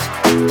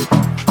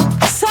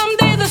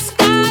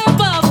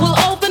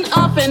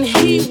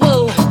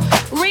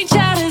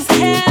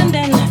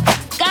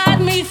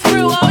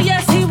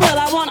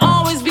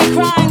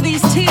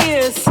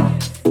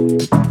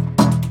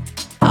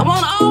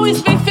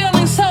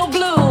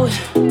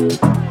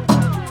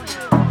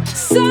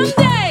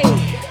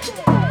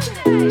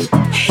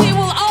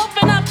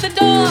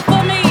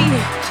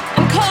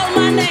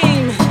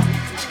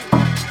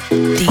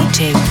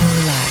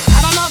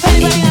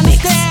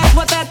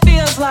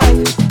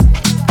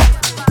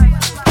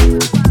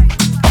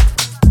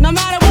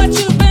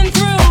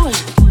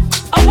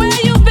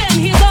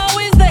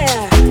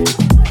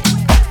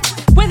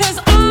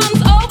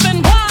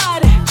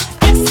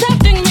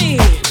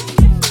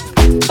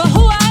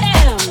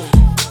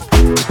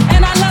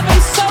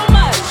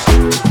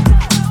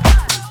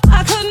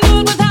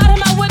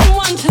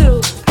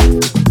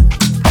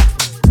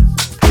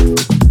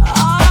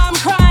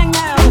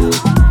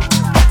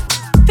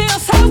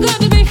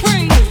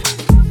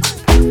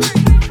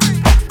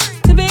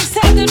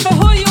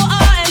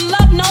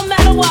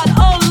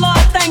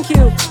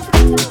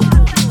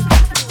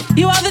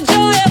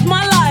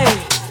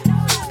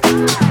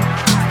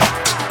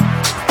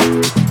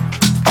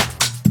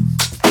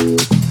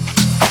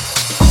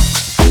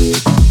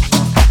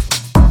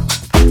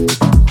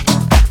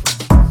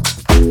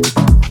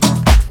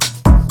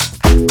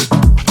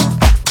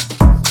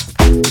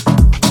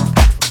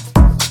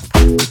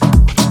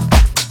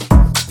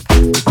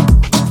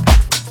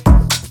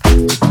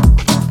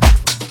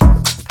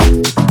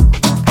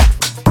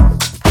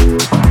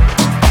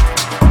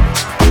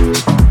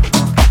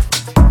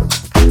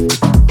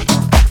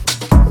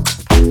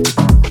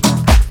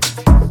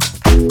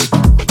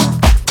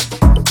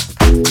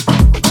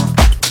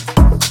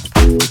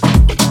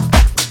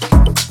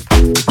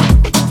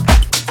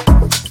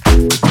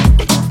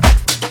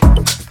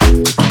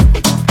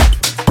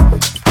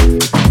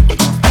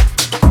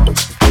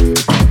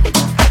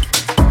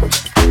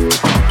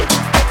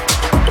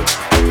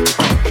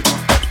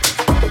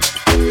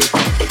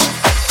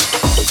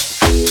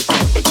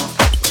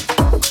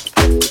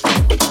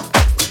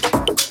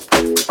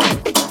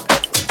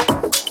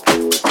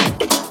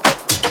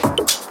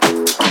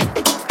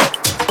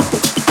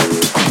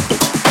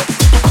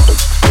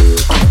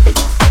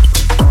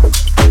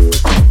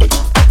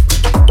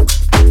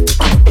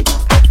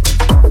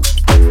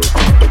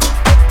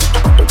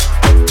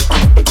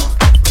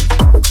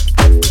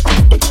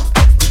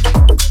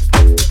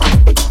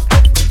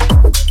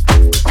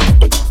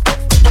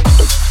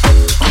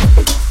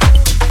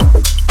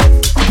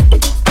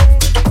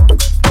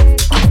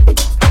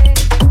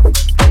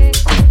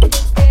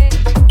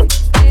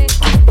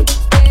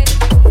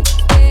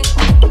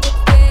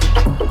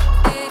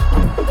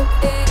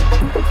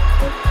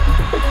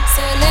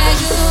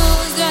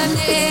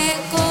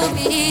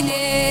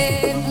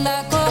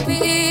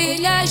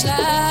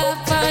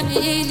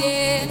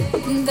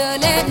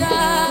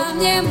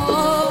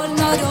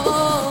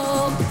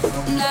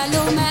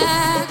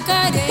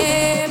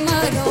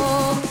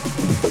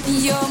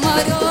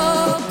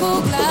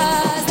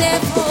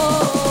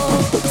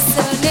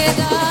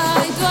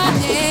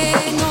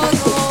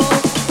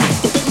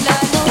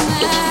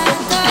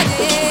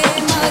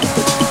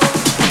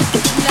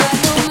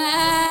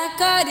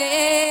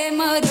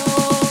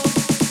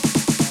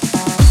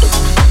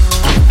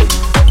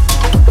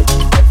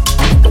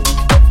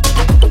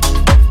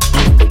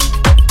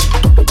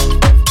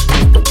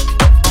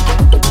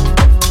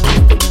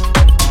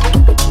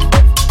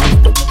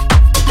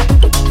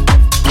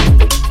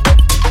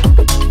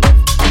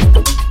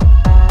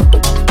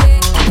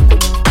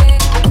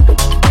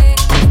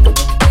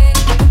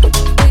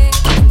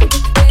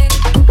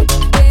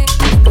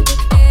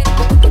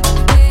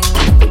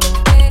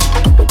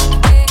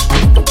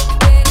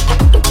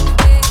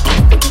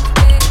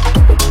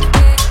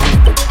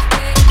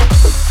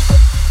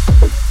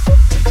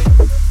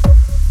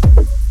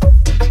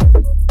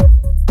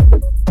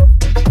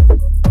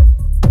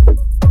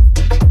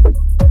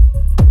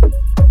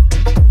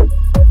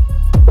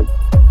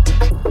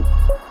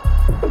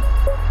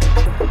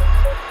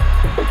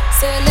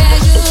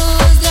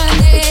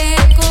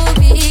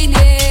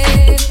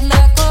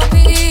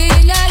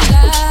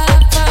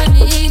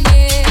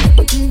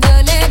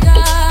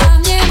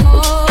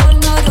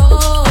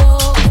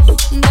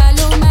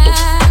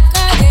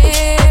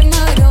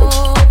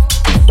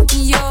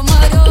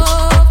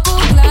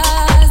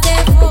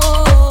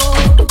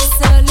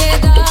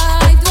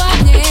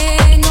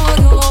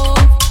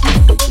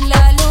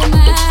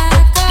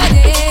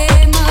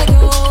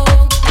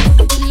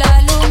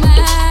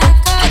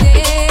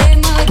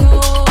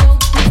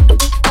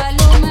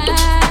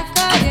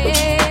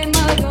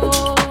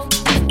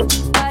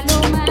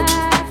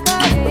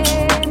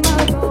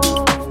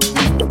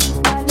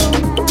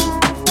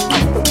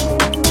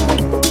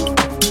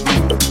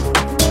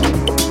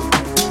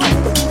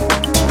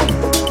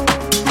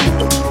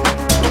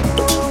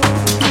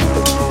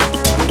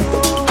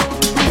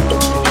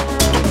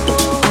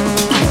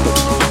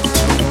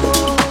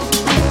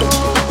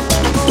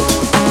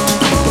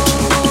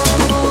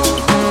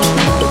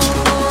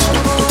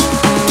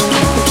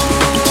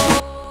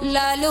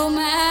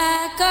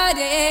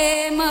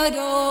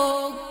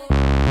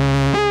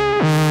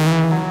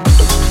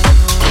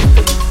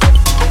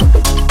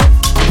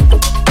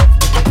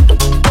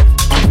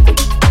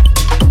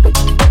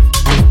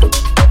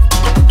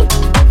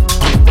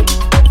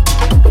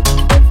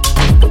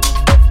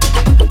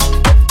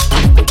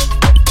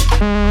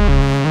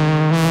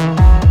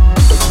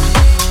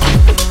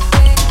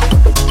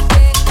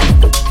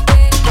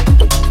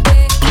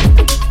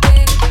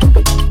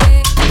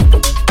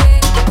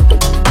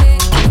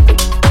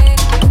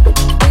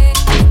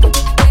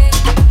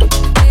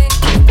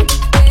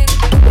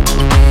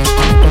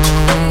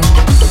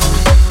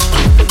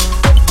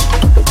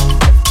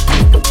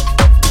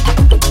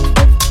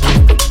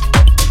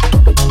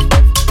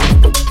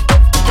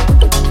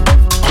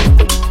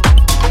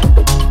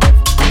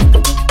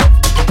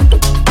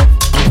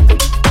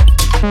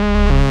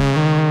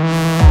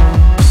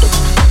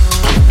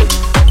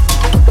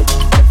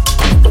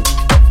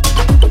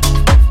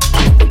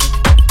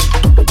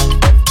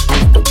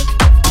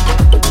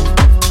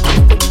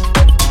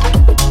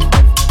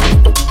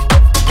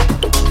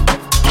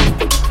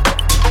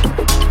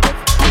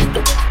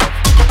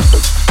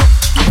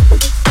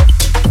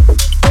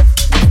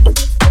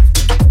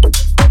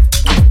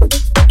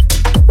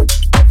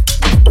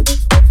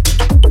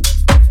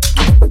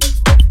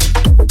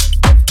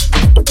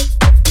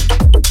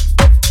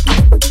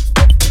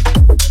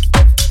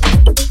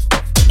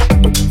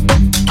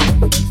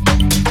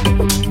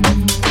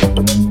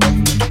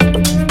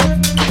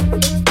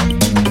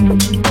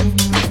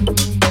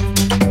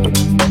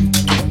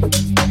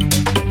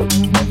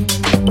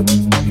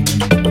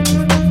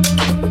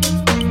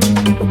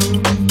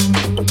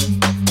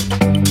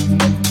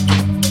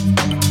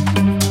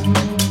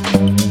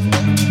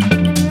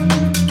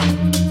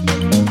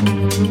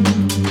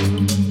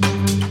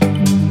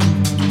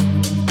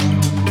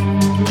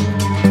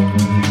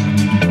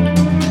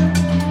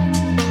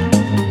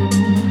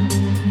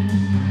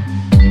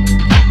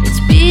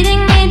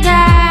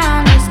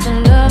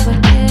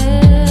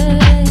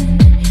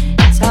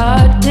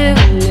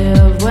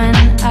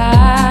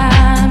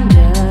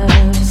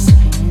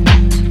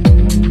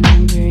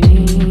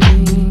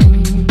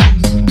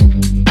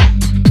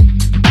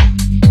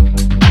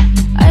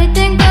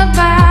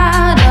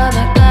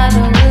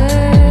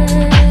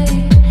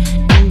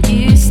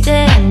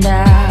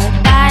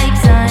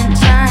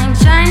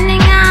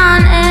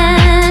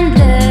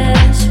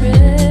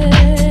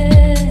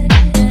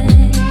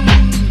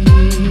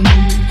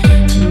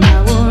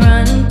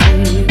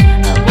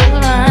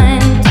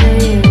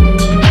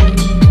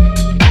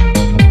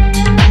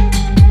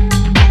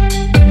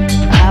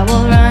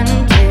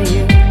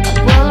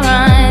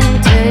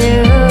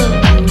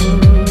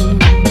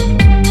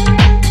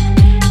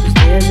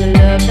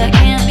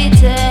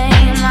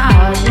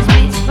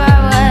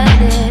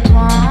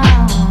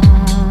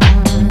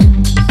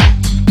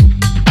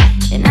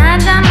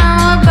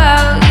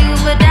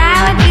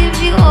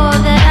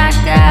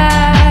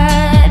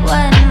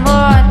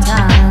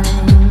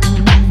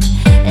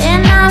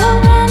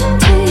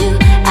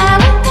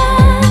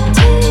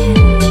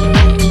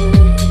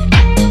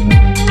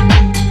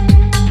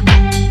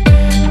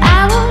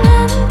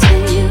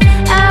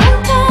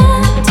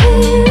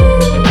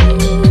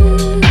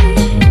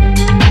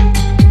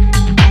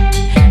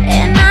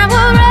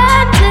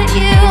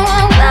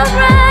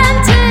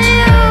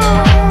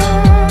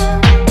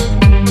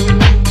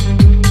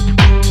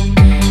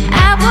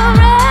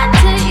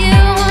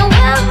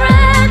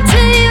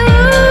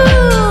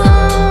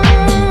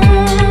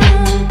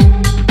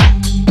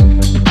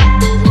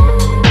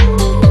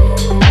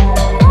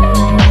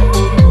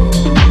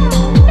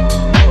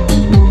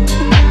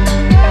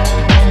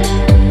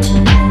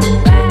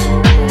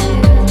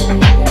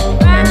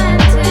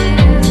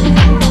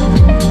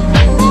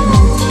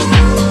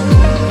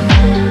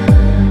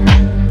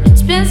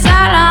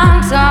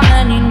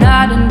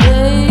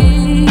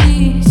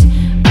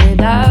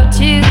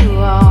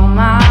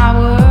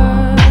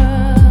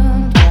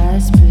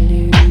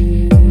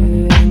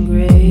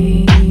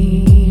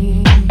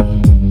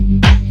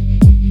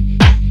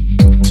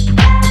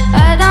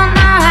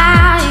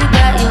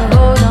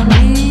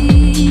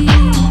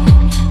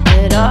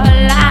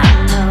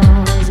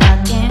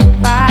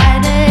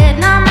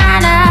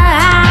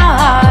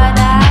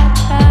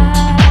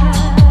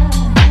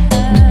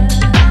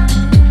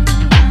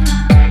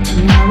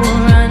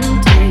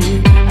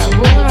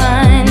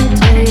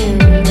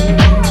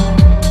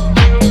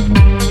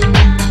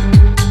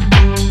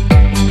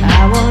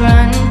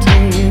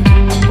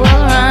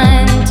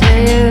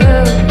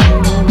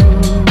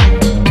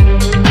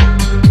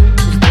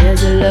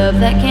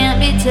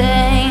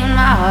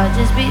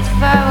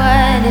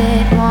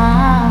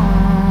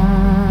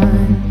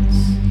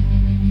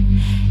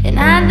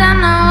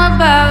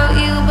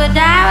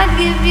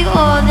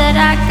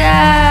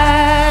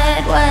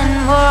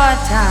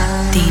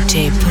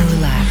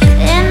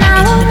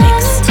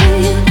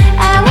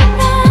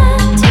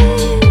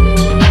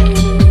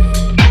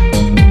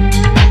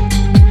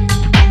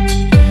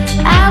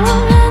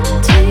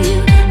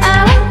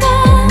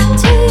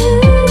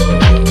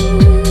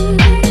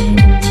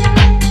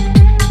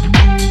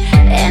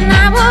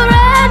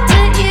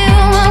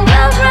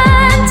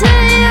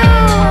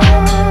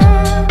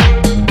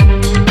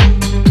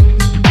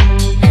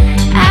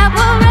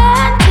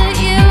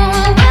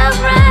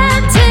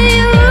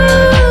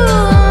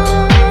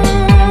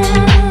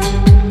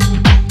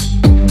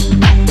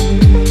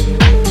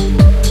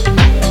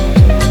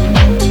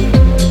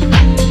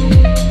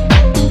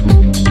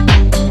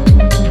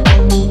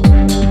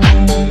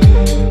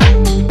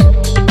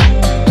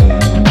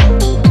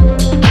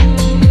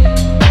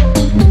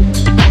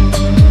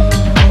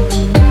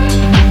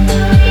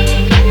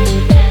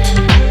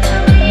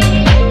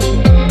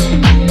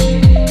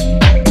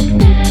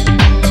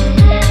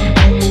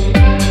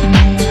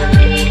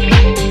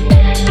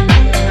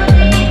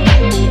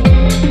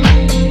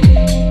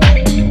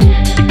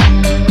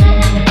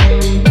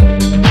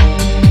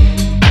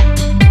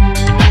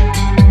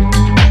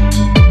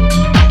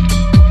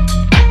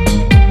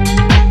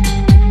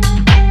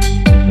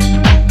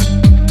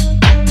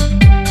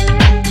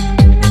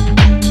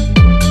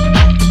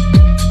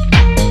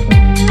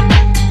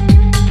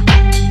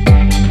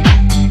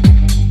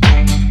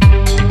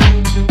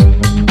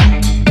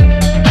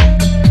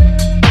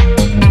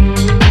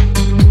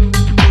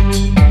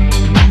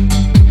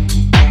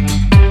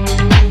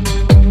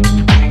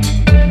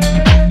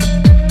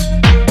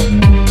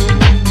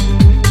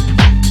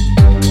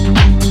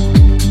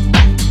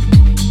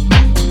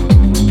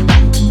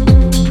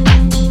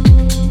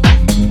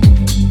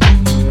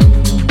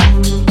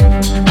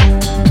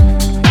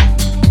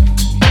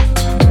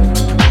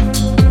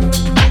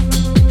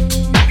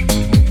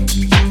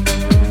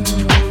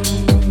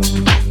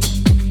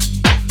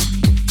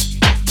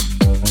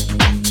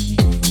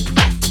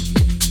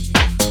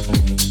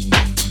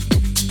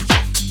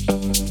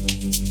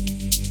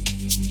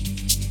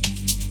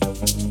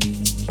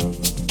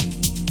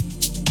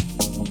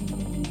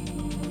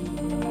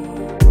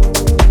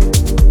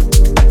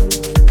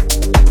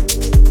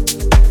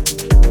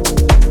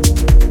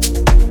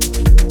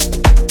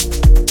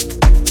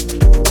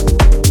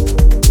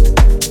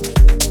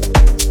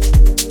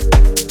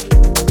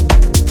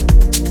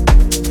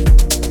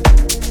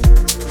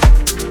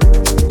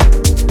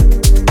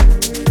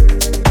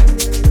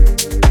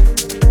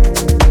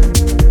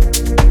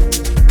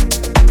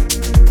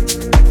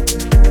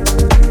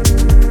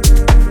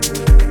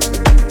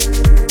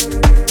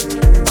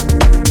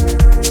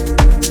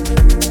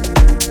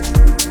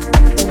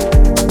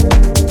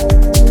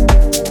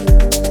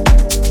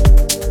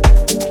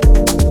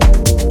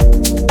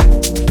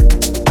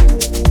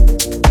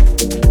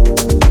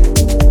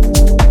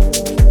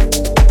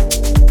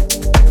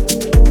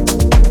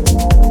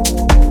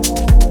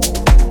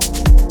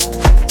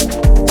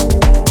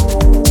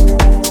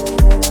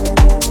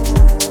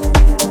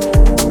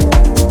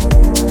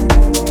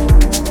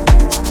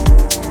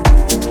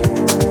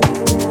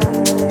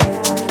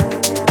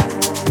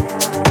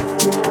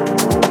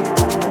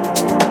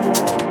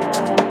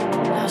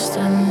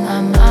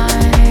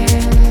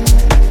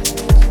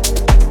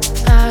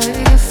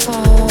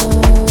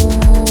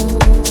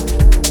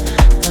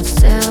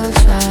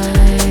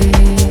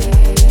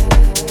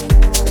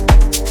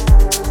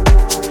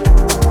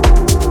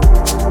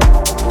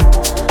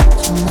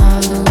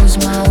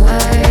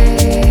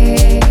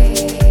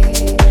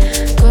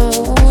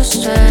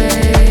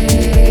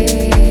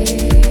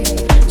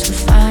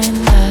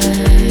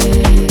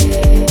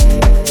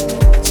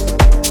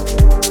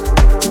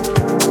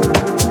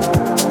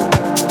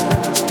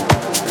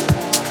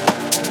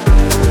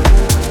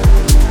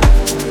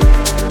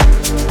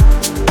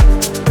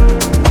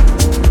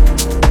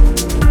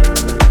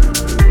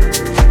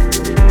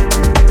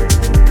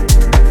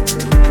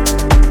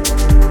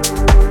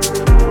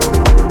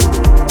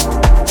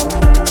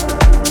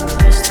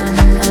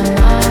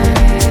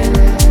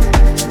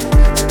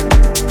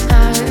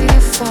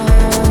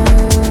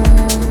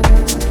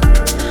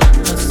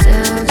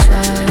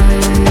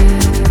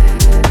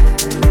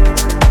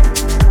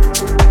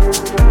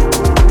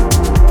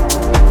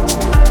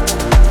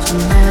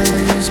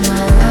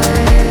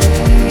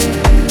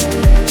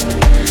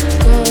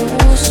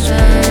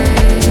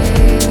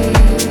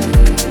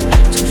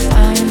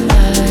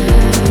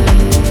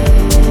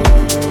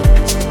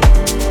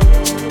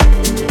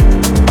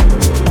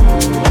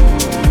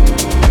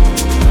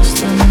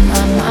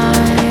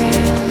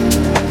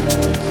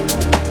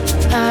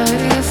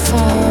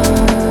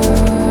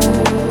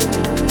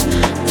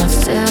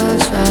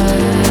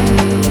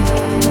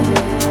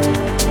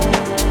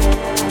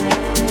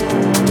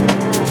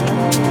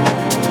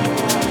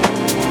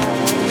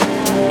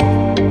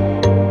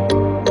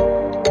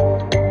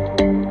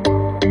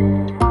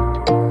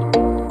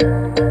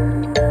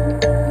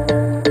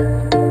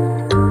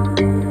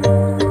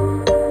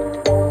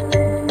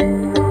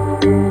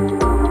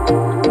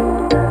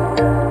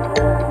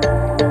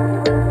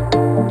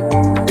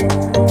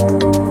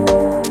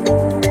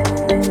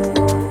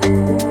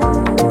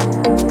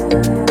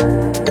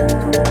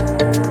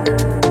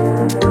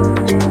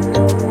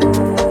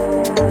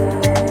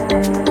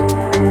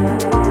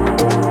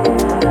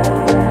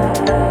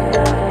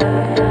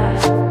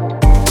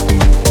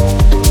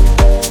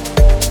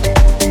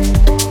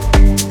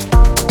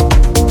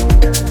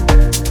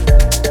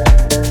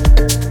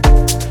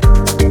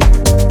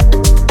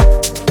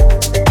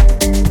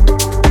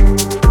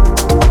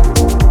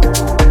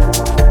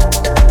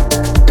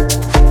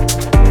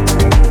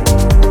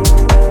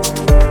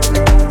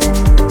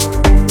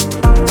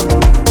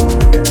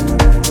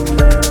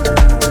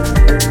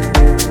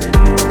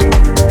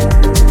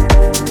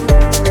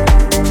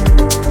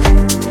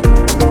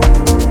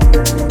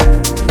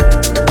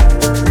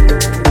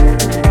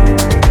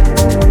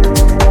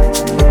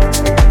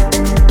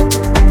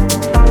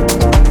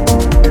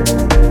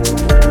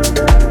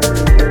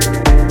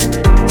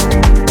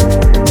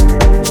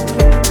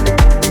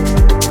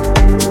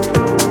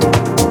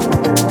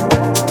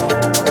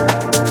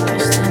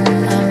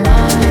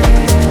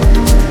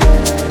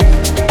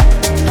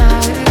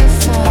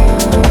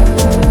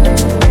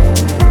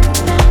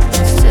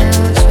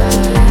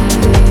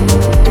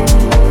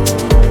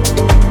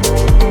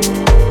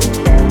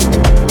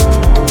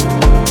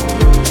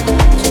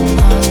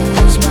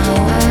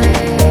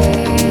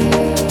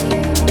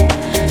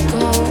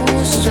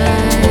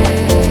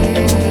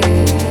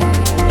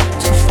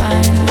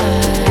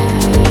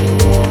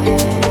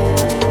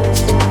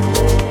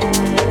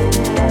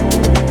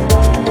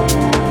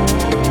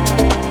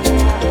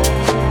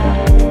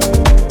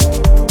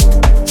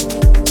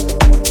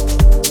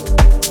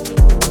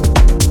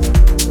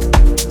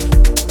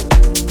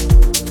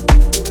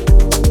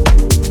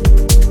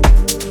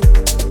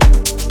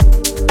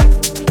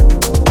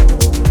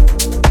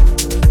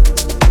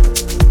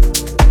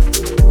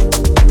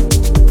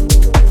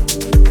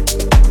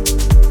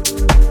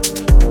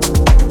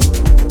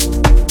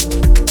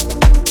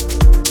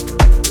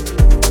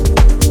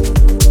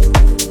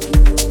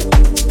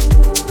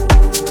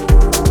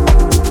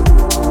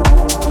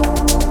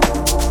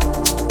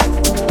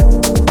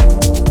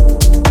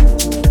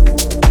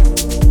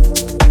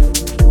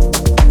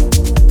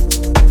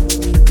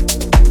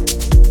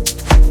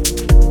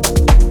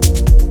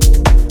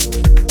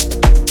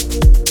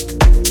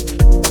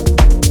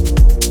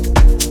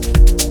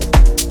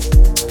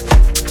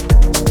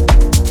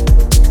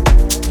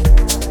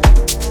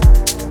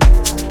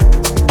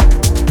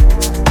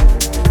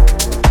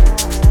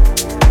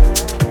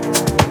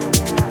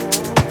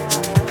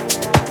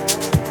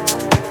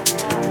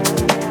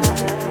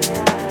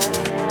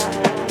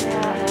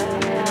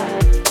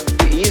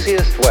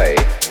 easiest way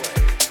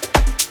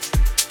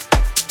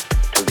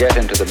to get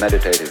into the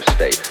meditative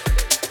state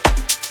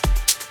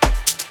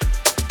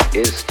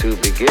is to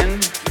begin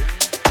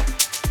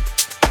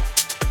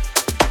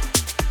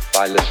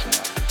by listening.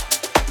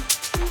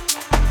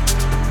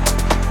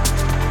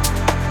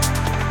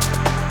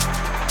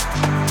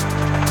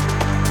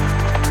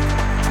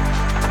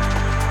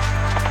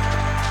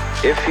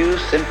 If you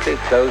simply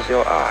close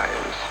your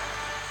eyes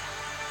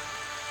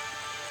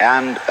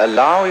and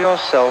allow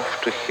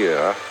yourself to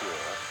hear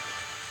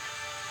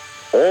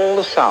all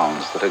the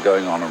sounds that are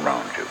going on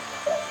around you,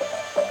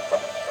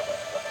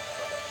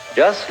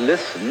 just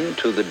listen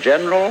to the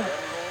general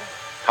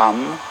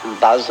hum and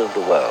buzz of the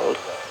world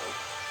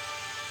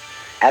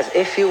as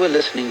if you were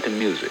listening to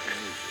music.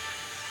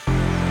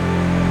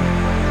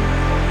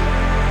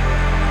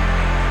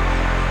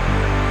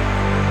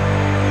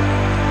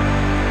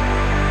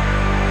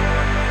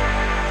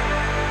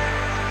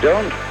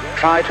 Don't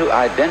try to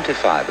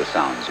identify the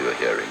sounds you're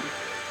hearing.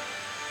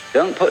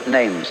 Don't put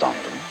names on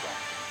them.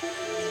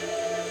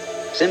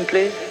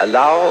 Simply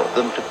allow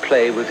them to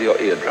play with your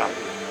eardrum.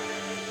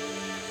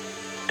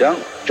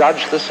 Don't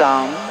judge the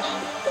sounds.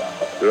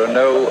 There are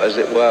no, as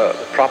it were,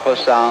 proper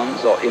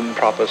sounds or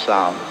improper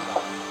sounds.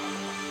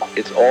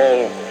 It's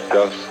all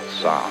just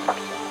sound.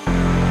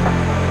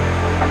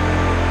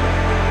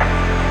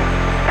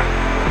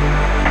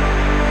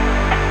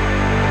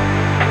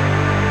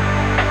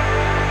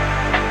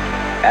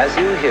 As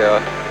you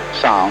hear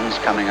sounds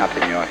coming up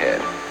in your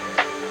head,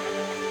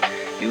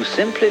 you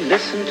simply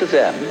listen to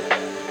them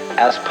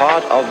as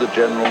part of the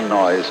general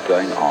noise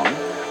going on,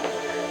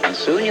 and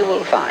soon you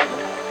will find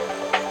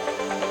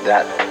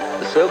that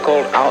the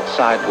so-called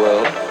outside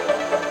world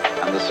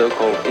and the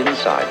so-called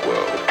inside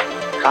world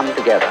come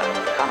together,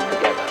 come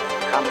together,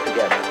 come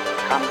together,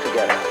 come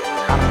together,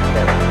 come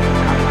together, come together,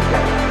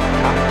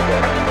 come together, come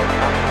together,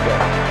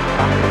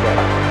 come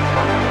together,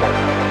 come together,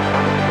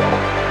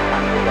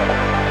 come together,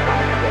 come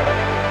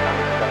together.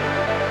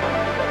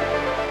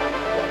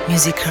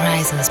 Music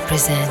Horizons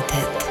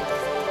presented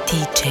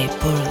DJ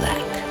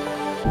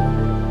Burlak.